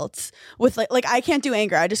people wilt with like I can't do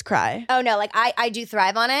anger. I just cry. Oh no, like I do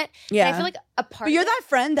thrive on it. Yeah. And I feel like a part. But you're that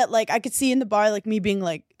friend that like I could see in the bar, like me being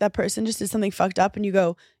like that person just did something fucked up, and you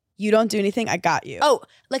go, you don't do anything, I got you. Oh,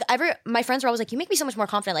 like my friends were always like, you make me so much more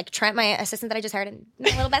confident. Like Trent, my assistant that I just hired, and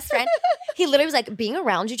my little best friend, he literally was like, being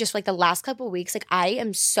around you just like the last couple of weeks, like I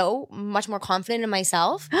am so much more confident in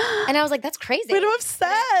myself. And I was like, that's crazy. But I'm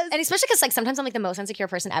obsessed. And especially because like sometimes I'm like the most insecure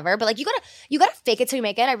person ever, but like you gotta fake it till you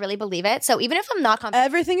make it. I really believe it. So even if I'm not confident,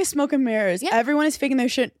 everything is smoke and mirrors. Yeah. Everyone is faking their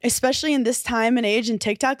shit, especially in this time and age in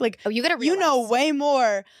TikTok. Like, you gotta realize. You know way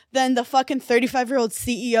more than the fucking 35-year-old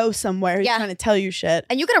CEO somewhere who's trying to tell you shit.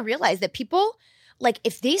 And you gotta realize that people, like,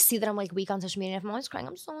 if they see that I'm like weak on social media, if I'm always crying,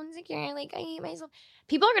 I'm so insecure, like I hate myself,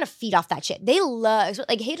 people are gonna feed off that shit. They love,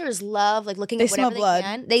 like, haters love like looking at whatever they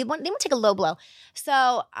can. They want to take a low blow.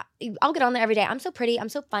 So I'll get on there every day. I'm so pretty. I'm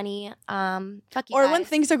so funny. Fuck you. Or guys. when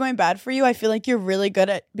things are going bad for you, I feel like you're really good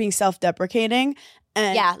at being self-deprecating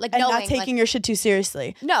and like and knowing, not taking your shit too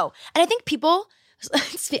seriously. No, and I think people. I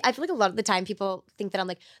feel like a lot of the time people think that I'm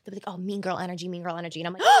like, they'll be like, oh, mean girl energy. And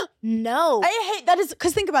I'm like, no. I hate that is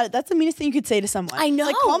because think about it. That's the meanest thing you could say to someone. I know.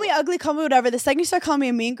 Like, call me ugly, call me whatever. The second you start calling me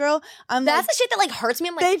a mean girl, that's the shit that like hurts me.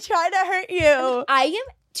 I'm like, they try to hurt you. I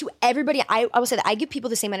am to everybody. I will say that I give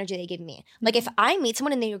people the same energy they give me. Like if I meet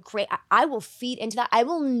someone and they're great, I will feed into that. I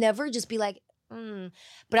will never just be like,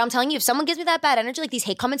 But I'm telling you, if someone gives me that bad energy, like these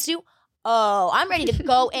hate comments do, oh, I'm ready to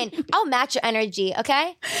go in. I'll match your energy,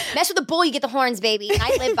 okay? Mess with the bull, you get the horns, baby. And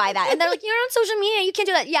I live by that. And they're like, you're on social media, you can't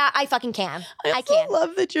do that. Yeah, I fucking can. I can. I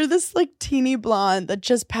love that you're this like teeny blonde that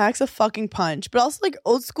just packs a fucking punch, but also like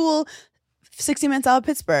old school 60 Minutes out of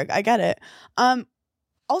Pittsburgh. I get it.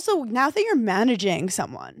 Also, now that you're managing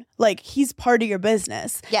someone, like he's part of your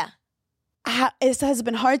business. Yeah. Has it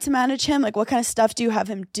been hard to manage him? Like, what kind of stuff do you have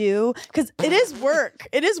him do? Because it is work.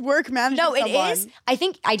 It is work managing someone. No, it is. I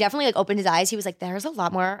think I definitely like opened his eyes. He was like, there's a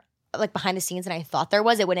lot more like behind the scenes than I thought there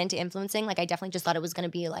was. It went into influencing. Like, I definitely just thought it was going to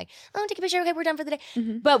be like, oh, take a picture. Okay, we're done for the day.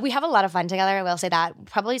 Mm-hmm. But we have a lot of fun together. I will say that.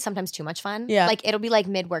 Probably sometimes too much fun. Yeah. Like, it'll be like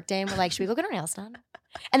mid-work day and we're like, should we go get our nails done?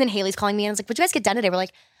 And then Haley's calling me and I was like, what'd you guys get done today? We're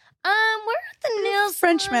like, we're at the nails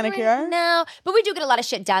French manicure. No, but we do get a lot of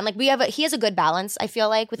shit done. Like he has a good balance, I feel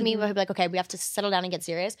like, with me. Where he'll be like, okay, we have to settle down and get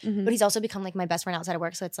serious. Mm-hmm. But he's also become like my best friend outside of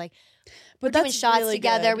work. So it's like, we're doing shots really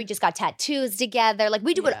together. Good. We just got tattoos together. Like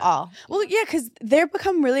we do it all. Well, yeah, because they're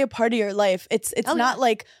become really a part of your life. It's not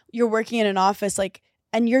like you're working in an office, like,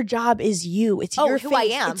 and your job is you. It's your who face. I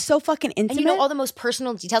am. It's so fucking intimate. And you know all the most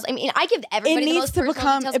personal details. I mean, I give everybody the most personal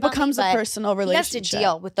details. It becomes a personal relationship. He has to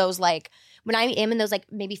deal with those like. When I am in those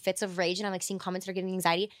like maybe fits of rage and I'm like seeing comments that are giving me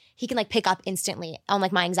anxiety, he can like pick up instantly on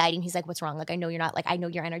like my anxiety and he's like, what's wrong? Like I know you're not like I know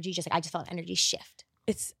your energy. Just like I just felt energy shift.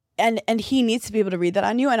 and he needs to be able to read that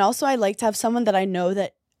on you. And also I like to have someone that I know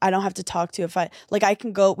that I don't have to talk to. If I like,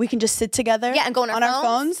 we can just sit together and go on our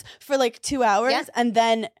phones for like 2 hours and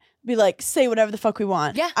then be like, say whatever the fuck we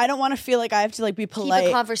want. Yeah. I don't want to feel like I have to like be polite. Keep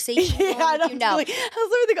a conversation. I don't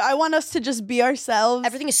I want us to just be ourselves.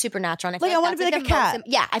 Everything is super natural. And I want to be like a cat.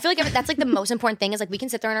 I feel like that's like the most important thing is like we can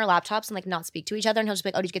sit there on our laptops and like not speak to each other and he'll just be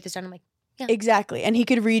like, oh, did you get this done? I'm like, yeah. Exactly. And he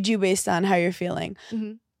could read you based on how you're feeling.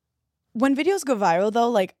 Mm-hmm. When videos go viral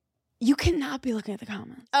though, like you cannot be looking at the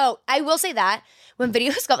comments. Oh, I will say that when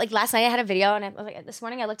videos go, like last night I had a video and I was like, this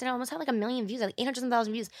morning I looked at it, I almost had like 1 million views, like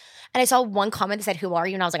 800,000 views. And I saw one comment that said, who are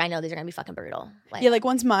you? And I was like, I know these are going to be fucking brutal. Like, yeah, like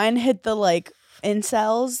once mine hit the like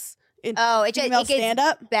incels. It gets stand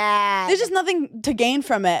up bad. There's just nothing to gain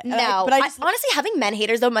from it. No, but honestly, having men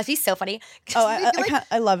haters though must be so funny. Oh,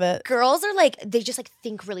 I love it. Girls are like they just like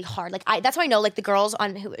think really hard. Like that's why I know like the girls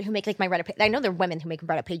on who make like my Reddit page. I know they're women who make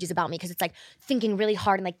Reddit pages about me because it's like thinking really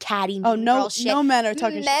hard and like catty. Oh no, no men are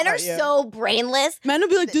talking. Men shit are about you. so brainless. Men will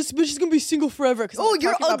be like, this bitch is gonna be single forever. Oh,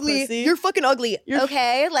 you're ugly. You're fucking ugly.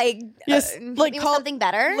 Okay, like yes, like call something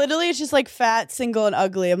better. Literally, it's just like fat, single, and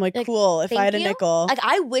ugly. I'm like cool. If I had a nickel, like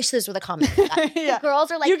I wish this were the comment. Yeah. The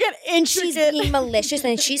girls are like, you get intricate. She's being malicious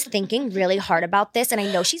and she's thinking really hard about this, and I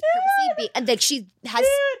know she's purposely being, and like she has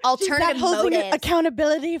alternative motives.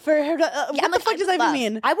 Accountability for her. What the fuck does that even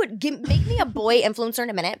mean? I would make me a boy influencer in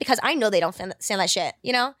a minute because I know they don't stand that shit.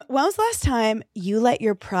 You know. When was the last time you let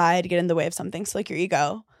your pride get in the way of something? So like your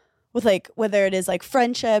ego, with like whether it is like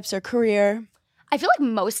friendships or career. I feel like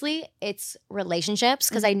mostly it's relationships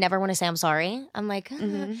because I never want to say I'm sorry. I'm like,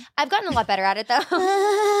 I've gotten a lot better at it though. I've gotten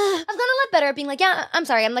a lot better at being like, yeah, I'm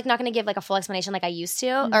sorry. I'm like not going to give like a full explanation like I used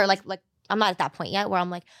to, or like I'm not at that point yet where I'm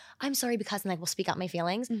like, I'm sorry because and like we'll speak out my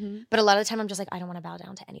feelings. But a lot of the time I'm just like, I don't want to bow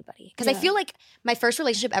down to anybody because I feel like my first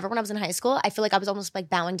relationship ever when I was in high school, I feel like I was almost like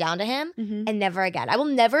bowing down to him and never again. I will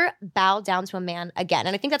never bow down to a man again,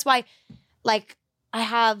 and I think that's why, like. I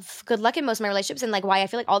have good luck in most of my relationships and like why I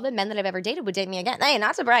feel like all the men that I've ever dated would date me again. Hey,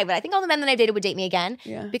 not to brag, but I think all the men that I've dated would date me again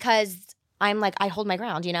because I'm like, I hold my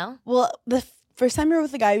ground, you know? Well, the first time you're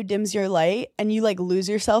with a guy who dims your light and you like lose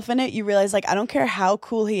yourself in it, you realize like, I don't care how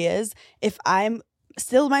cool he is. If I'm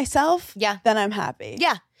still myself, then I'm happy.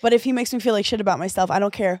 Yeah. But if he makes me feel like shit about myself, I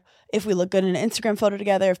don't care if we look good in an Instagram photo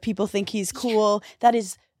together, if people think he's cool, that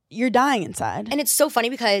is, you're dying inside. And it's so funny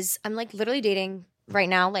because I'm like literally dating right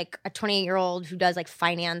now, like a 28-year-old who does like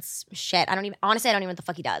finance shit. I don't even know what the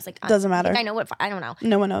fuck he does. Like, doesn't matter. I know what, I don't know.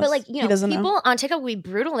 No one knows. But like, you know, people on TikTok will be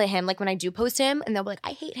brutal to him. Like when I do post him and they'll be like,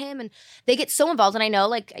 I hate him. And they get so involved. And I know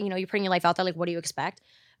like, you know, you're putting your life out there. Like, what do you expect?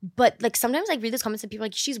 But like sometimes I read these comments and people are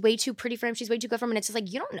like, she's way too pretty for him. She's way too good for him. And it's just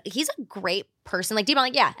like, you don't know. He's a great person. Like deep down,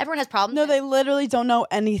 like, yeah, everyone has problems. No, they literally don't know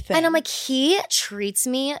anything. And I'm like, he treats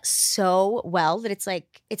me so well that it's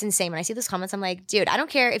like, it's insane. When I see those comments, I'm like, dude, I don't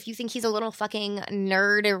care if you think he's a little fucking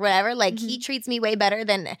nerd or whatever. Like he treats me way better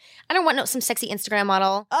than, I don't want some sexy Instagram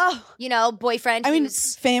model, you know, boyfriend. I mean,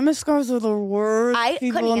 famous girls are the worst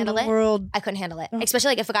people in the world. I couldn't handle it. Especially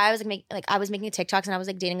like if a guy was like, I was making TikToks and I was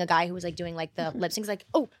like dating a guy who was like doing like the lip syncs, like,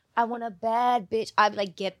 oh, I want a bad bitch. I'd be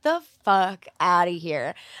like, get the fuck out of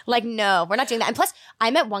here. Like, no, we're not doing that. And plus,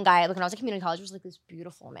 I met one guy, like when I was at community college, was like this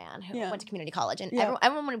beautiful man who went to community college. And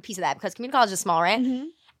everyone wanted a piece of that because community college is small, right? And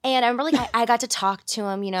I remember like I got to talk to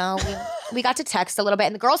him, you know. We got to text a little bit.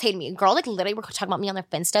 And the girls hated me. A girl like literally were talking about me on their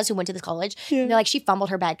Finstas who went to this college. And they're like, she fumbled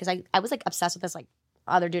her bag because I was like obsessed with this like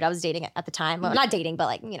other dude I was dating at the time. Well, not dating, but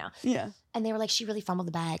like, you know. Yeah. And they were like, she really fumbled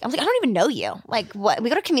the bag. I was like, I don't even know you. Like, what? We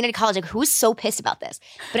go to community college. Like, who's so pissed about this?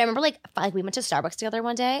 But I remember like we went to Starbucks together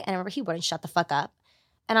one day and I remember he wouldn't shut the fuck up.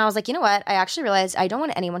 And I was like, you know what? I actually realized I don't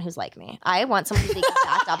want anyone who's like me. I want someone who's the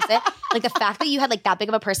exact opposite. Like the fact that you had like that big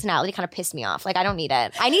of a personality kind of pissed me off. Like I don't need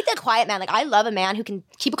it. I need the quiet man. Like I love a man who can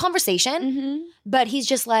keep a conversation, but he's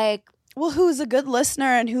just like, well, who's a good listener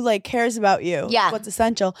and who like cares about you. Yeah. What's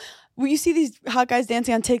essential. When you see these hot guys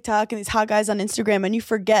dancing on TikTok and these hot guys on Instagram and you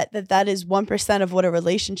forget that that is 1% of what a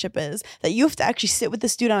relationship is, that you have to actually sit with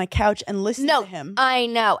this dude on a couch and listen to him. I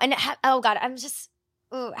know. And oh God, I'm just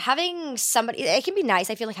having somebody, it can be nice.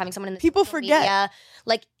 I feel like having someone in the people forget media,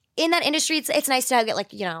 like in that industry, it's nice to get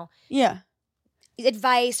like, you know,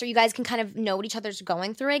 advice, or you guys can kind of know what each other's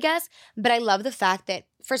going through, I guess. But I love the fact that,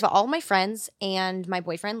 first of all my friends and my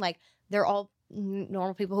boyfriend, like they're all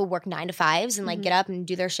normal people who work 9 to 5s and like get up and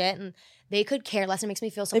do their shit, and they could care less. It makes me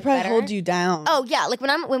feel so much better. They probably hold you down. Oh yeah, like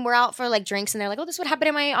when we're out for like drinks and they're like, oh, this is what happened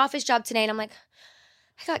in my office job today, and I'm like,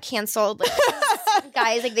 I got canceled. Like,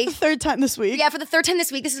 guys, like they the third time this week. Yeah, for the third time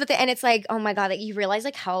this week. This is what and it's like, oh my God, like you realize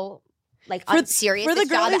like how like unserious this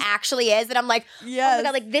job actually is. That I'm like, oh my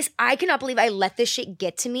God, like this, I cannot believe I let this shit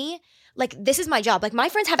get to me. Like this is my job. Like my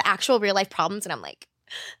friends have actual real life problems, and I'm like,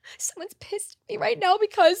 someone's pissed at me right now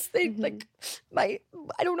because they I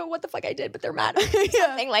don't know what the fuck I did, but they're mad at me.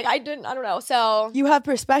 Something. Like I don't know. So you have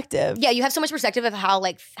perspective. Yeah, you have so much perspective of how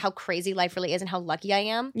crazy life really is and how lucky I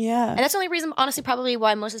am. Yeah. And that's the only reason, honestly, probably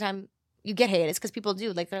why most of the time you get hate is because people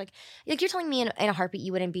do. Like, they're like, you're telling me in a heartbeat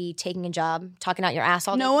you wouldn't be taking a job, talking out your ass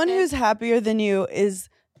all day. No one who's happier than you is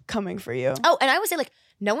coming for you. Oh, and I would say, like,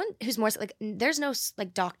 no one who's more, like, there's no,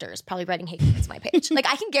 like, doctors probably writing hate against my page. Like,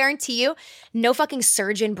 I can guarantee you, no fucking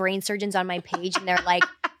brain surgeons on my page, and they're like,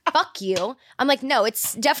 fuck you. I'm like, no,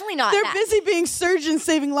 it's definitely not They're that. busy being surgeons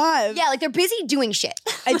saving lives. Yeah, like, they're busy doing shit.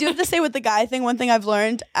 I do have to say with the guy thing, one thing I've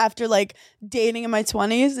learned after, like, dating in my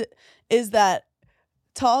 20s is that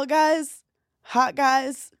tall guys, hot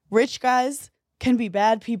guys, rich guys can be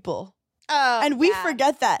bad people. Oh, and we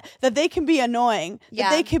forget that they can be annoying,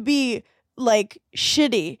 that they could be like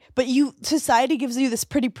shitty, but society gives you this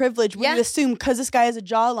pretty privilege where you assume because this guy has a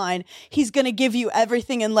jawline, he's gonna give you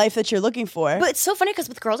everything in life that you're looking for. But it's so funny because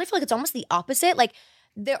with girls, I feel like it's almost the opposite. Like,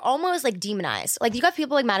 they're almost like demonized. Like, you got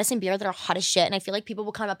people like Madison Beer that are hot as shit, and I feel like people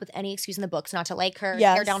will come up with any excuse in the books not to like her,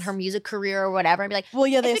 tear down her music career or whatever, and be like, well,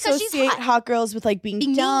 yeah, they associate hot girls with like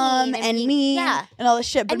being dumb and mean and all this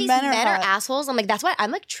shit. But and these men are assholes. I'm like, that's why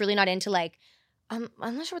I'm like truly not into like, I'm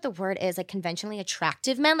not sure what the word is, like conventionally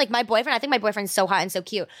attractive men. Like my boyfriend, I think my boyfriend's so hot and so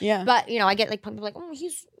cute. Yeah. But you know, I get like people like, oh,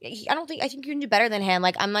 I think you can do better than him.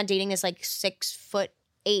 Like, I'm not dating this like 6'8"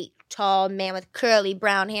 tall man with curly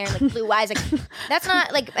brown hair and like blue eyes. Like, that's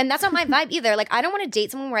not like, and that's not my vibe either. Like, I don't want to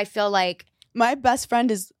date someone where I feel like my best friend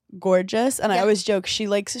is gorgeous, and I always joke she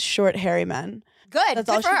likes short, hairy men. Good. That's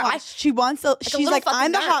all she wants. She's like,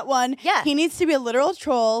 I'm the hot one. Yeah. He needs to be a literal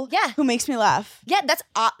troll. Yeah. Who makes me laugh. Yeah, that's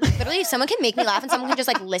literally someone can make me laugh and someone can just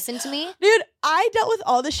like listen to me. Dude, I dealt with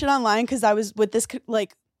all this shit online because I was with this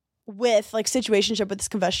situationship with this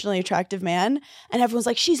conventionally attractive man, and everyone's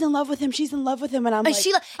like, she's in love with him, and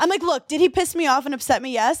I'm like, look, did he piss me off and upset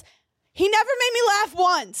me? Yes. He never made me laugh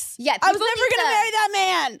once. Yeah, I was never gonna marry that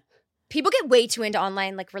man. People get way too into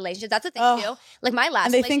online like relationships. That's the thing too. Like my last,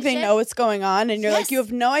 and they think they know what's going on, and you're like, you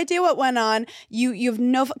have no idea what went on. You have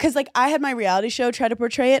no, because like I had my reality show try to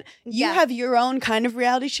portray it. You have your own kind of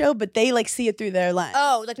reality show, but they like see it through their lens.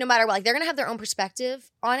 Oh, like no matter what, like they're gonna have their own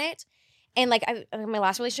perspective on it. And like my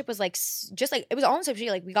last relationship was like just like it was almost actually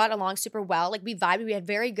like we got along super well. Like we vibed, we had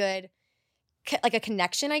very good like a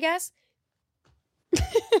connection, I guess.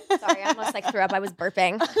 Sorry, I almost like threw up. I was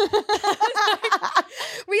burping.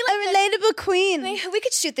 We like relatable queen. We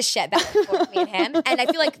could shoot the shit back and forth, me and him. And I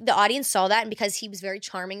feel like the audience saw that, and because he was very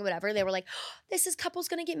charming, whatever, they were like, oh, "This is couple's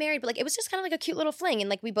gonna get married." But like, it was just kind of like a cute little fling, and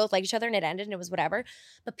like we both liked each other, and it ended, and it was whatever.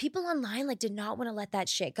 But people online like did not want to let that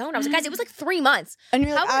shit go, and I was like, guys, it was like 3 months, and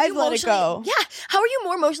you're like, I've let it go. Yeah, how are you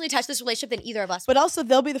more emotionally attached to this relationship than either of us? But also,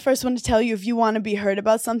 they'll be the first one to tell you if you want to be heard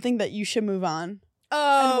about something that you should move on.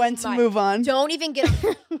 Oh, and when to move on. Don't even get.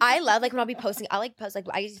 I love like when I'll be posting. I like post like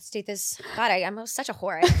I used to date this. God, I'm such a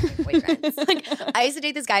whore. I have boyfriends. Like I used to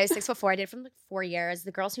date this guy who's 6'4". I did from like 4 years.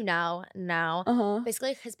 The girls who now,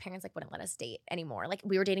 basically his parents like wouldn't let us date anymore. Like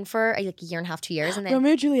we were dating for like a year and a half, 2 years, and then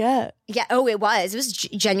Romeo and Juliet. Yeah. Oh, it was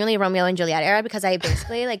genuinely a Romeo and Juliet era because I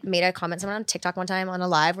basically like made a comment someone on TikTok one time on a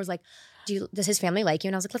live was like, does his family like you?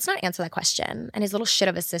 And I was like, let's not answer that question. And his little shit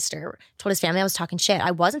of a sister told his family I was talking shit.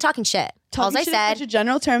 I wasn't talking shit. All I said, is a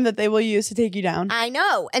general term that they will use to take you down. I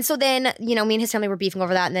know. And so then, you know, me and his family were beefing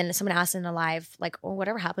over that. And then someone asked in a live, like, oh,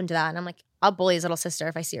 whatever happened to that? And I'm like, I'll bully his little sister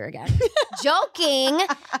if I see her again. Joking.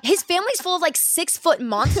 His family's full of like 6-foot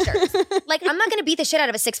monsters. Like, I'm not going to beat the shit out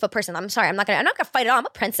of a 6-foot person. I'm sorry. I'm not going to fight at all. I'm a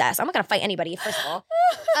princess. I'm not going to fight anybody, first of all.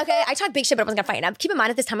 Okay. I talk big shit, but I wasn't going to fight. Now, keep in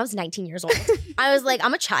mind, at this time, I was 19 years old. I was like,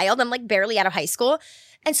 I'm a child. I'm like barely out of high school.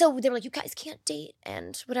 And so they were like, you guys can't date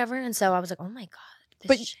and whatever. And so I was like, oh my God.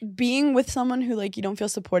 But being with someone who like you don't feel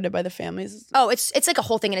supported by the families. Oh, it's like a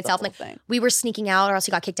whole thing in itself. Like we were sneaking out, or else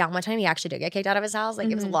he got kicked out one time. He actually did get kicked out of his house. Like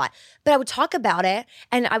it was a lot. But I would talk about it,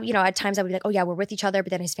 and I, you know, at times I would be like, oh yeah, we're with each other. But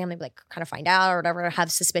then his family would like kind of find out or whatever, or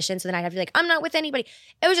have suspicions. So then I'd have to be like, I'm not with anybody.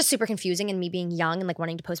 It was just super confusing, and me being young and like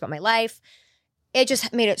wanting to post about my life. It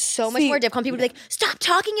just made it so much more difficult. People would be like, stop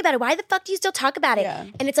talking about it. Why the fuck do you still talk about it? Yeah.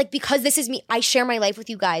 And it's like, because this is me. I share my life with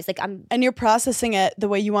you guys. Like and you're processing it the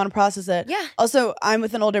way you want to process it. Yeah. Also, I'm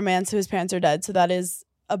with an older man, so his parents are dead. So that is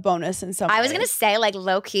a bonus in some way. I was going to say, like,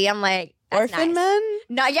 low key, I'm like, orphan men?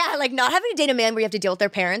 Not like not having to date a man where you have to deal with their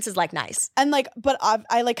parents is like nice. And like, but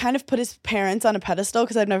I like kind of put his parents on a pedestal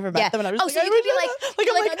because I've never met them. And I was so you could be like they're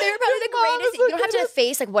probably the greatest. You don't have to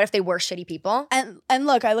face like what if they were shitty people. And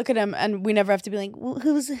look, I look at him and we never have to be like, well,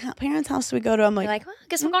 whose parents' house do we go to? I'm like, well, I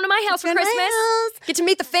guess we're going to my house for Christmas. Get to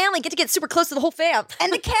meet the family. Get to get super close to the whole fam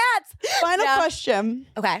and the cats. Final question.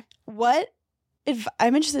 Okay. What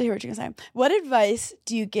I'm interested to hear what you're going to say. What advice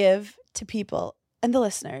do you give to people and the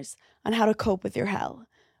listeners on how to cope with your hell?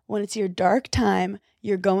 When it's your dark time,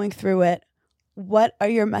 you're going through it, what are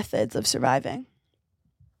your methods of surviving?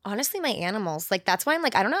 Honestly, my animals. Like, that's why I'm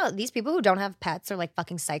like, I don't know. These people who don't have pets are like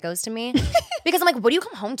fucking psychos to me. Because I'm like, what do you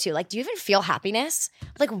come home to? Like, do you even feel happiness?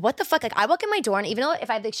 Like, what the fuck? Like, I walk in my door and even though if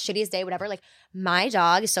I have the shittiest day, whatever, like, my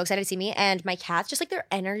dog is so excited to see me and my cats, just like their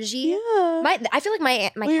energy. Yeah. I feel like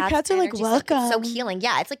my your cats are like, welcome. So healing.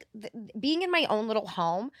 Yeah, it's like being in my own little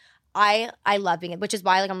home. I love being it, which is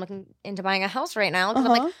why like I'm looking into buying a house right now. Because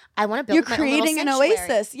I'm like, I want to build. You're creating an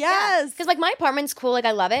oasis. Yes. Because like my apartment's cool, like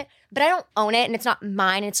I love it, but I don't own it and it's not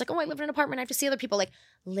mine. And it's like, oh, I live in an apartment. I have to see other people. Like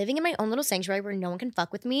living in my own little sanctuary where no one can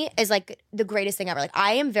fuck with me is like the greatest thing ever. Like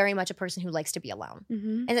I am very much a person who likes to be alone.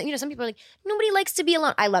 And you know, some people are like, nobody likes to be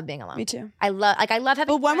alone. I love being alone. Me too. I love having.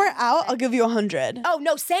 But when we're out, I'll give you 100. Oh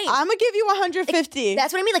no, same. I'm gonna give you 150.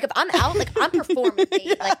 That's what I mean. Like if I'm out, like I'm performing.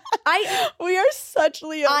 Like we are such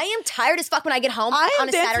Leos. I am tired as fuck when I get home I am on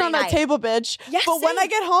a dancing Saturday on night. that table, bitch. Yes, but when I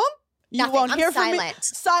get home, you Nothing. won't I'm hear from me. silent.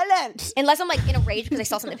 Silent. Unless I'm like in a rage because I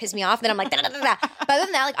saw something that pissed me off, then I'm like da da da da. But other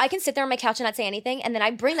than that, like I can sit there on my couch and not say anything, and then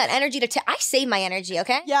I bring that energy to. I save my energy,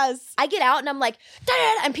 okay? Yes. I get out and I'm like, da,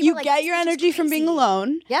 da, da, and people You are like, get your energy from being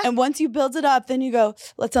alone. Yeah. And once you build it up, then you go,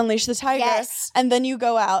 let's unleash the tiger. Yes. And then you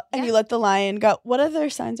go out and you let the lion go. What other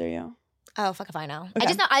signs are you? Oh, fuck if I know.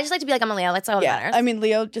 Okay. I just like to be like I'm a Leo. That's all that matters. I mean,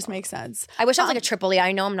 Leo just makes sense. I wish I was like a triple Leo.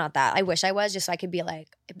 I know I'm not that. I wish I was just so I could be like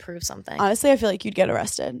prove something. Honestly, I feel like you'd get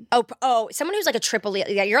arrested. Oh, someone who's like a triple Leo.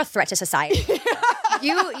 Yeah, you're a threat to society.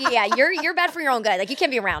 You're bad for your own good. Like you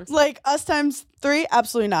can't be around. Like us times 3,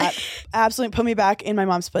 absolutely not. Absolutely, put me back in my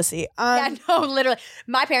mom's pussy. Yeah, no, literally.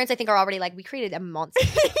 My parents, I think, are already like, we created a monster.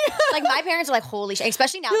 Like my parents are like, holy shit.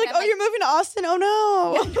 Especially now. You're like, you're moving to Austin? Oh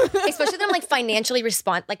no. Especially that I'm like financially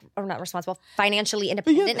financially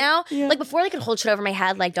independent now. Yeah. Like before, I could hold shit over my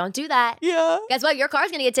head. Like, don't do that. Yeah. Guess what? Your car's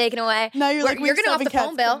gonna get taken away. Now you're like, you're gonna go off the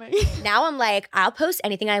phone bill. coming. Now I'm like, I'll post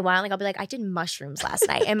anything I want. Like I'll be like, I did mushrooms last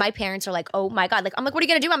night, and my parents are like, oh my god. Like I'm like, what are you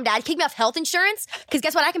gonna do, mom, dad? Kick me off health insurance? Because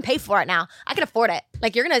guess what? I can pay for it now. I can afford it.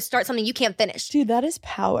 Like you're gonna start something you can't finish. Dude, that is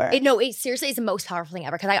power. It seriously is the most powerful thing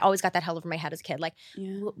ever. Because I always got that hell over my head as a kid. Like,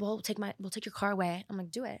 Yeah. we'll take your car away. I'm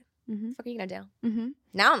like, do it. What the fuck are you gonna do? Mm-hmm.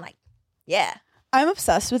 Now I'm like, yeah. I'm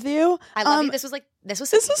obsessed with you. I love you. This was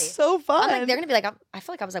so fun. I'm like, they're gonna be like, I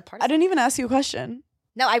feel like I was like part of I didn't even ask you a question.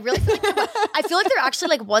 No, I really feel like I feel like there actually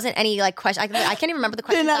like wasn't any like question. I can't even remember the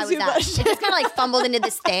question Didn't I ask was you a at. question. It just kind of like fumbled into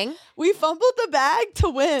this thing We fumbled the bag to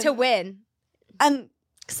win. to win. And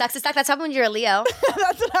Sucks to suck. That's happened when you're a Leo.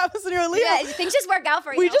 that's what happens when you're a Leo. Yeah, things just work out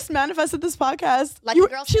for you. We just manifested this podcast. Lucky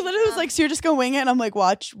girl She syndrome. literally was like, so you're just gonna wing it? And I'm like,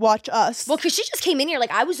 watch us. Well, because she just came in here,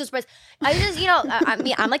 like I was just surprised. I just,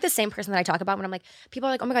 I'm like the same person that I talk about when I'm like, people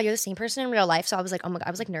are like, oh my god, you're the same person in real life. So I was like, oh my god,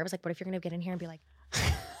 I was like nervous, like, what if you're gonna get in here and be like,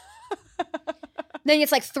 then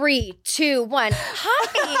it's like 3, 2, 1,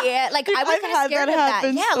 hi. Like I was I've kind of had scared that of that.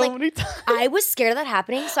 happen Yeah, so like many times. I was scared of that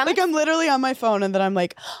happening. So I'm Like I'm literally on my phone and then I'm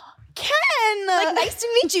like, Ken! like, nice to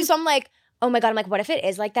meet you. So I'm like, oh my god, I'm like, what if it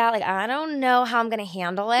is like that? Like I don't know how I'm gonna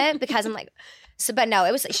handle it because I'm like. So, but no,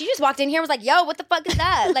 it was. She just walked in here and was like, "Yo, what the fuck is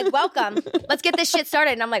that? Like, welcome. Let's get this shit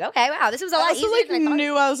started." And I'm like, "Okay, wow, this was a lot I easier." also like than I thought.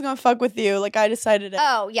 knew I was gonna fuck with you. Like I decided it.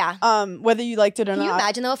 Oh yeah. Whether you liked it or Can not. you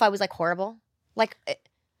imagine though if I was like horrible, like,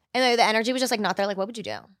 and the energy was just like not there? Like, what would you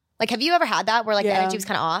do? Like, have you ever had that where like the Yeah. energy was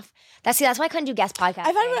kind of off? That's why I couldn't do guest podcasts.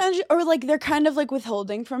 I've had energy, or like they're kind of like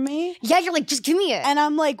withholding from me. Yeah, you're like, just give me it. And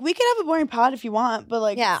I'm like, we could have a boring pod if you want, but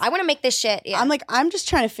like, Yeah, I want to make this shit. Yeah. I'm like, I'm just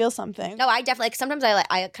trying to feel something. no, I definitely. Like, sometimes I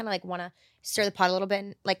kind of like want to stir the pot a little bit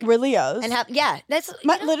and like We're Leos. and have that's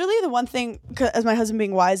Literally the one thing, as my husband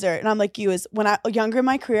being wiser, and I'm like you, is when I younger in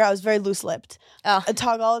my career, I was very loose-lipped. Oh. I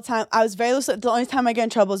talk all the time. I was very loose-lipped. The only time I get in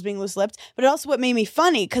trouble is being loose-lipped. But it also what made me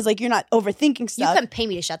funny, because like you're not overthinking you stuff. couldn't pay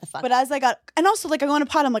me to shut the fuck. But as I got, and also like I go on a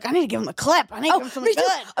pod, I'm like, I need to give him a clip. I need to give him something me too.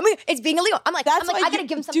 good. I mean, it's being a Leo. I'm like, That's why I gotta you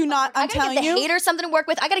give him something. do not- I I'm gotta telling give the you. hater something to work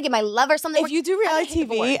with. I gotta give my lover something. If you do reality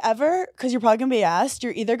TV ever, because you're probably gonna be asked,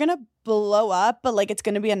 you're either gonna blow up, but like it's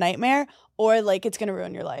gonna be a nightmare, or like it's gonna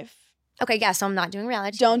ruin your life. Okay, yeah, so I'm not doing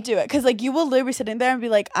reality. Don't do it, because like you will literally be sitting there and be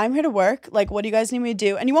like, I'm here to work. Like, what do you guys need me to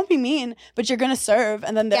do? And you won't be mean, but you're gonna serve,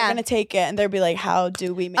 and then they're gonna take it, and they'll be like, how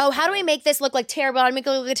do we make? Oh, how do we make this look like terrible? How do we make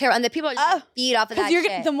it look like terrible? And the people are just gonna feed off of that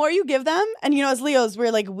shit. The more you give them, and you know, as Leos,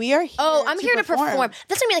 we're like, we are here. I'm here to perform.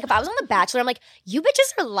 That's what I mean. Like if I was on The Bachelor, I'm like, you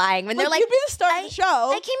bitches are lying. When they're like, you'd be the star of the show.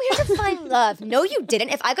 I came here to find love. No, you didn't.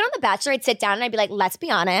 If I got on The Bachelor, I'd sit down and I'd be like, let's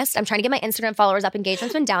be honest. I'm trying to get my Instagram followers up.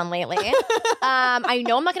 Engagement's been down lately. I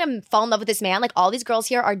know I'm not gonna fall in in love with this man. Like all these girls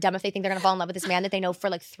here are dumb if they think they're gonna fall in love with this man that they know for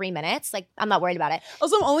like 3 minutes. Like I'm not worried about it.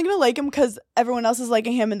 Also, I'm only gonna like him because everyone else is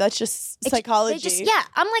liking him, and that's just psychology.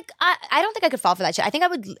 I'm like, I don't think I could fall for that shit. I think I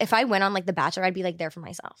would, if I went on like The Bachelor, I'd be like there for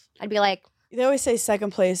myself. I'd be like, they always say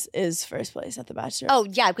second place is first place at The Bachelor. oh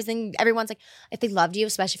yeah, because then everyone's like, if they loved you,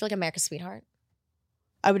 especially if you're like America's sweetheart.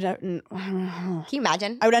 I would never. Can you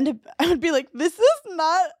imagine? I would be like, this is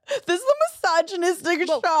a misogynistic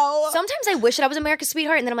show. Sometimes I wish that I was America's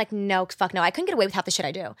sweetheart, and then I'm like, no, fuck no, I couldn't get away with half the shit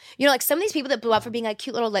I do. You know, like some of these people that blew up for being like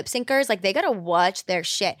cute little lip syncers, like they gotta watch their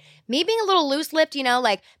shit. Me being a little loose lipped, you know,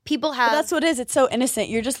 like people have. But that's what it is. It's so innocent.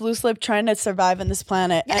 You're just loose lipped trying to survive on this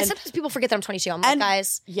planet. Yeah, and sometimes people forget that I'm 22. I'm like,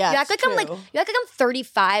 guys, you act like true. I'm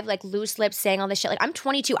 35, like loose lipped, saying all this shit. Like I'm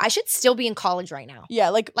 22. I should still be in college right now. Yeah,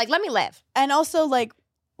 like let me live. And also like.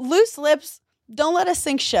 Loose lips, don't let us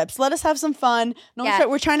sink ships. Let us have some fun.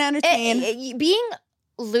 We're trying to entertain. Being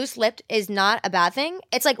loose-lipped is not a bad thing.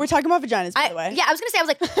 It's like we're talking about vaginas, by the way. Yeah, I was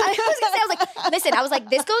like,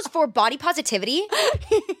 this goes for body positivity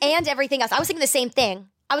and everything else. I was thinking the same thing.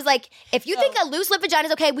 I was like, if you think a loose lip vagina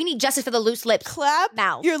is okay, we need justice for the loose lips. Clap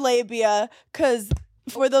mouth. Your labia, because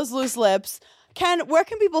for those loose lips. Where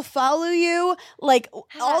can people follow you? Like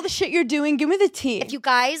all the shit you're doing, give me the tea. If you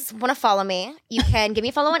guys want to follow me, you can give me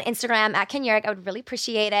a follow on Instagram at Eurich. I would really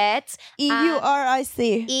appreciate it.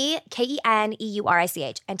 EURIC.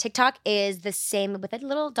 EKENEURICH. And TikTok is the same with a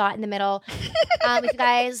little dot in the middle. If you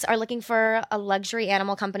guys are looking for a luxury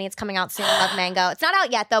animal company, it's coming out soon. Love Mango. It's not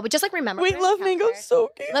out yet though, but just like remember. Wait, Love Mango's so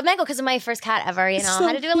cute. Love Mango because of my first cat ever. You know, so I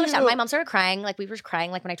had to do a little cute. shout. My mom started crying. Like we were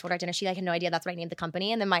crying. Like when I told her at dinner, she like had no idea that's what I named the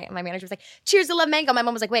company. And then my manager was like, "Cheers to Love Mango." My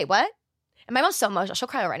mom was like, "Wait, what?" And my mom's so emotional. She'll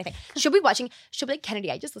cry over anything. She'll be like,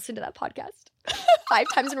 "Kennedy, I just listened to that podcast 5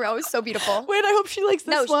 times in a row. It was so beautiful." Wait, I hope she likes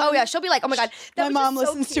this one. Oh yeah, she'll be like, "Oh my god." My mom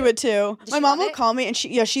listens to it too. My mom will call me and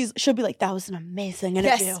she'll be like, "That was an amazing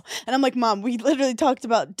interview." Yes. And I'm like, "Mom, we literally talked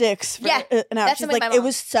about dicks for an hour." She's like, "It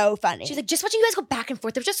was so funny." She's like, "Just watching you guys go back and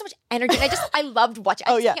forth. There was just so much energy. And I loved watching."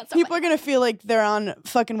 Oh yeah, people are gonna feel like they're on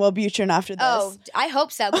fucking Wellbutrin after this. Oh, I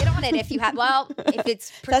hope so. Get on it if you have. Well, if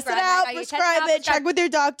it's test it out, prescribe it, check with your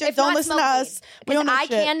doctor. Don't listen to us. We don't know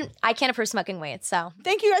shit. I can't approve smoking weed. So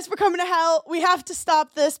thank you guys for coming to hell. We have to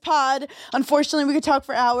stop this pod. Unfortunately, we could talk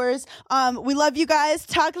for hours. We love you guys.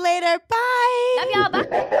 Talk later. Bye. Love y'all.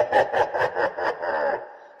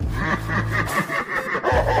 Bye.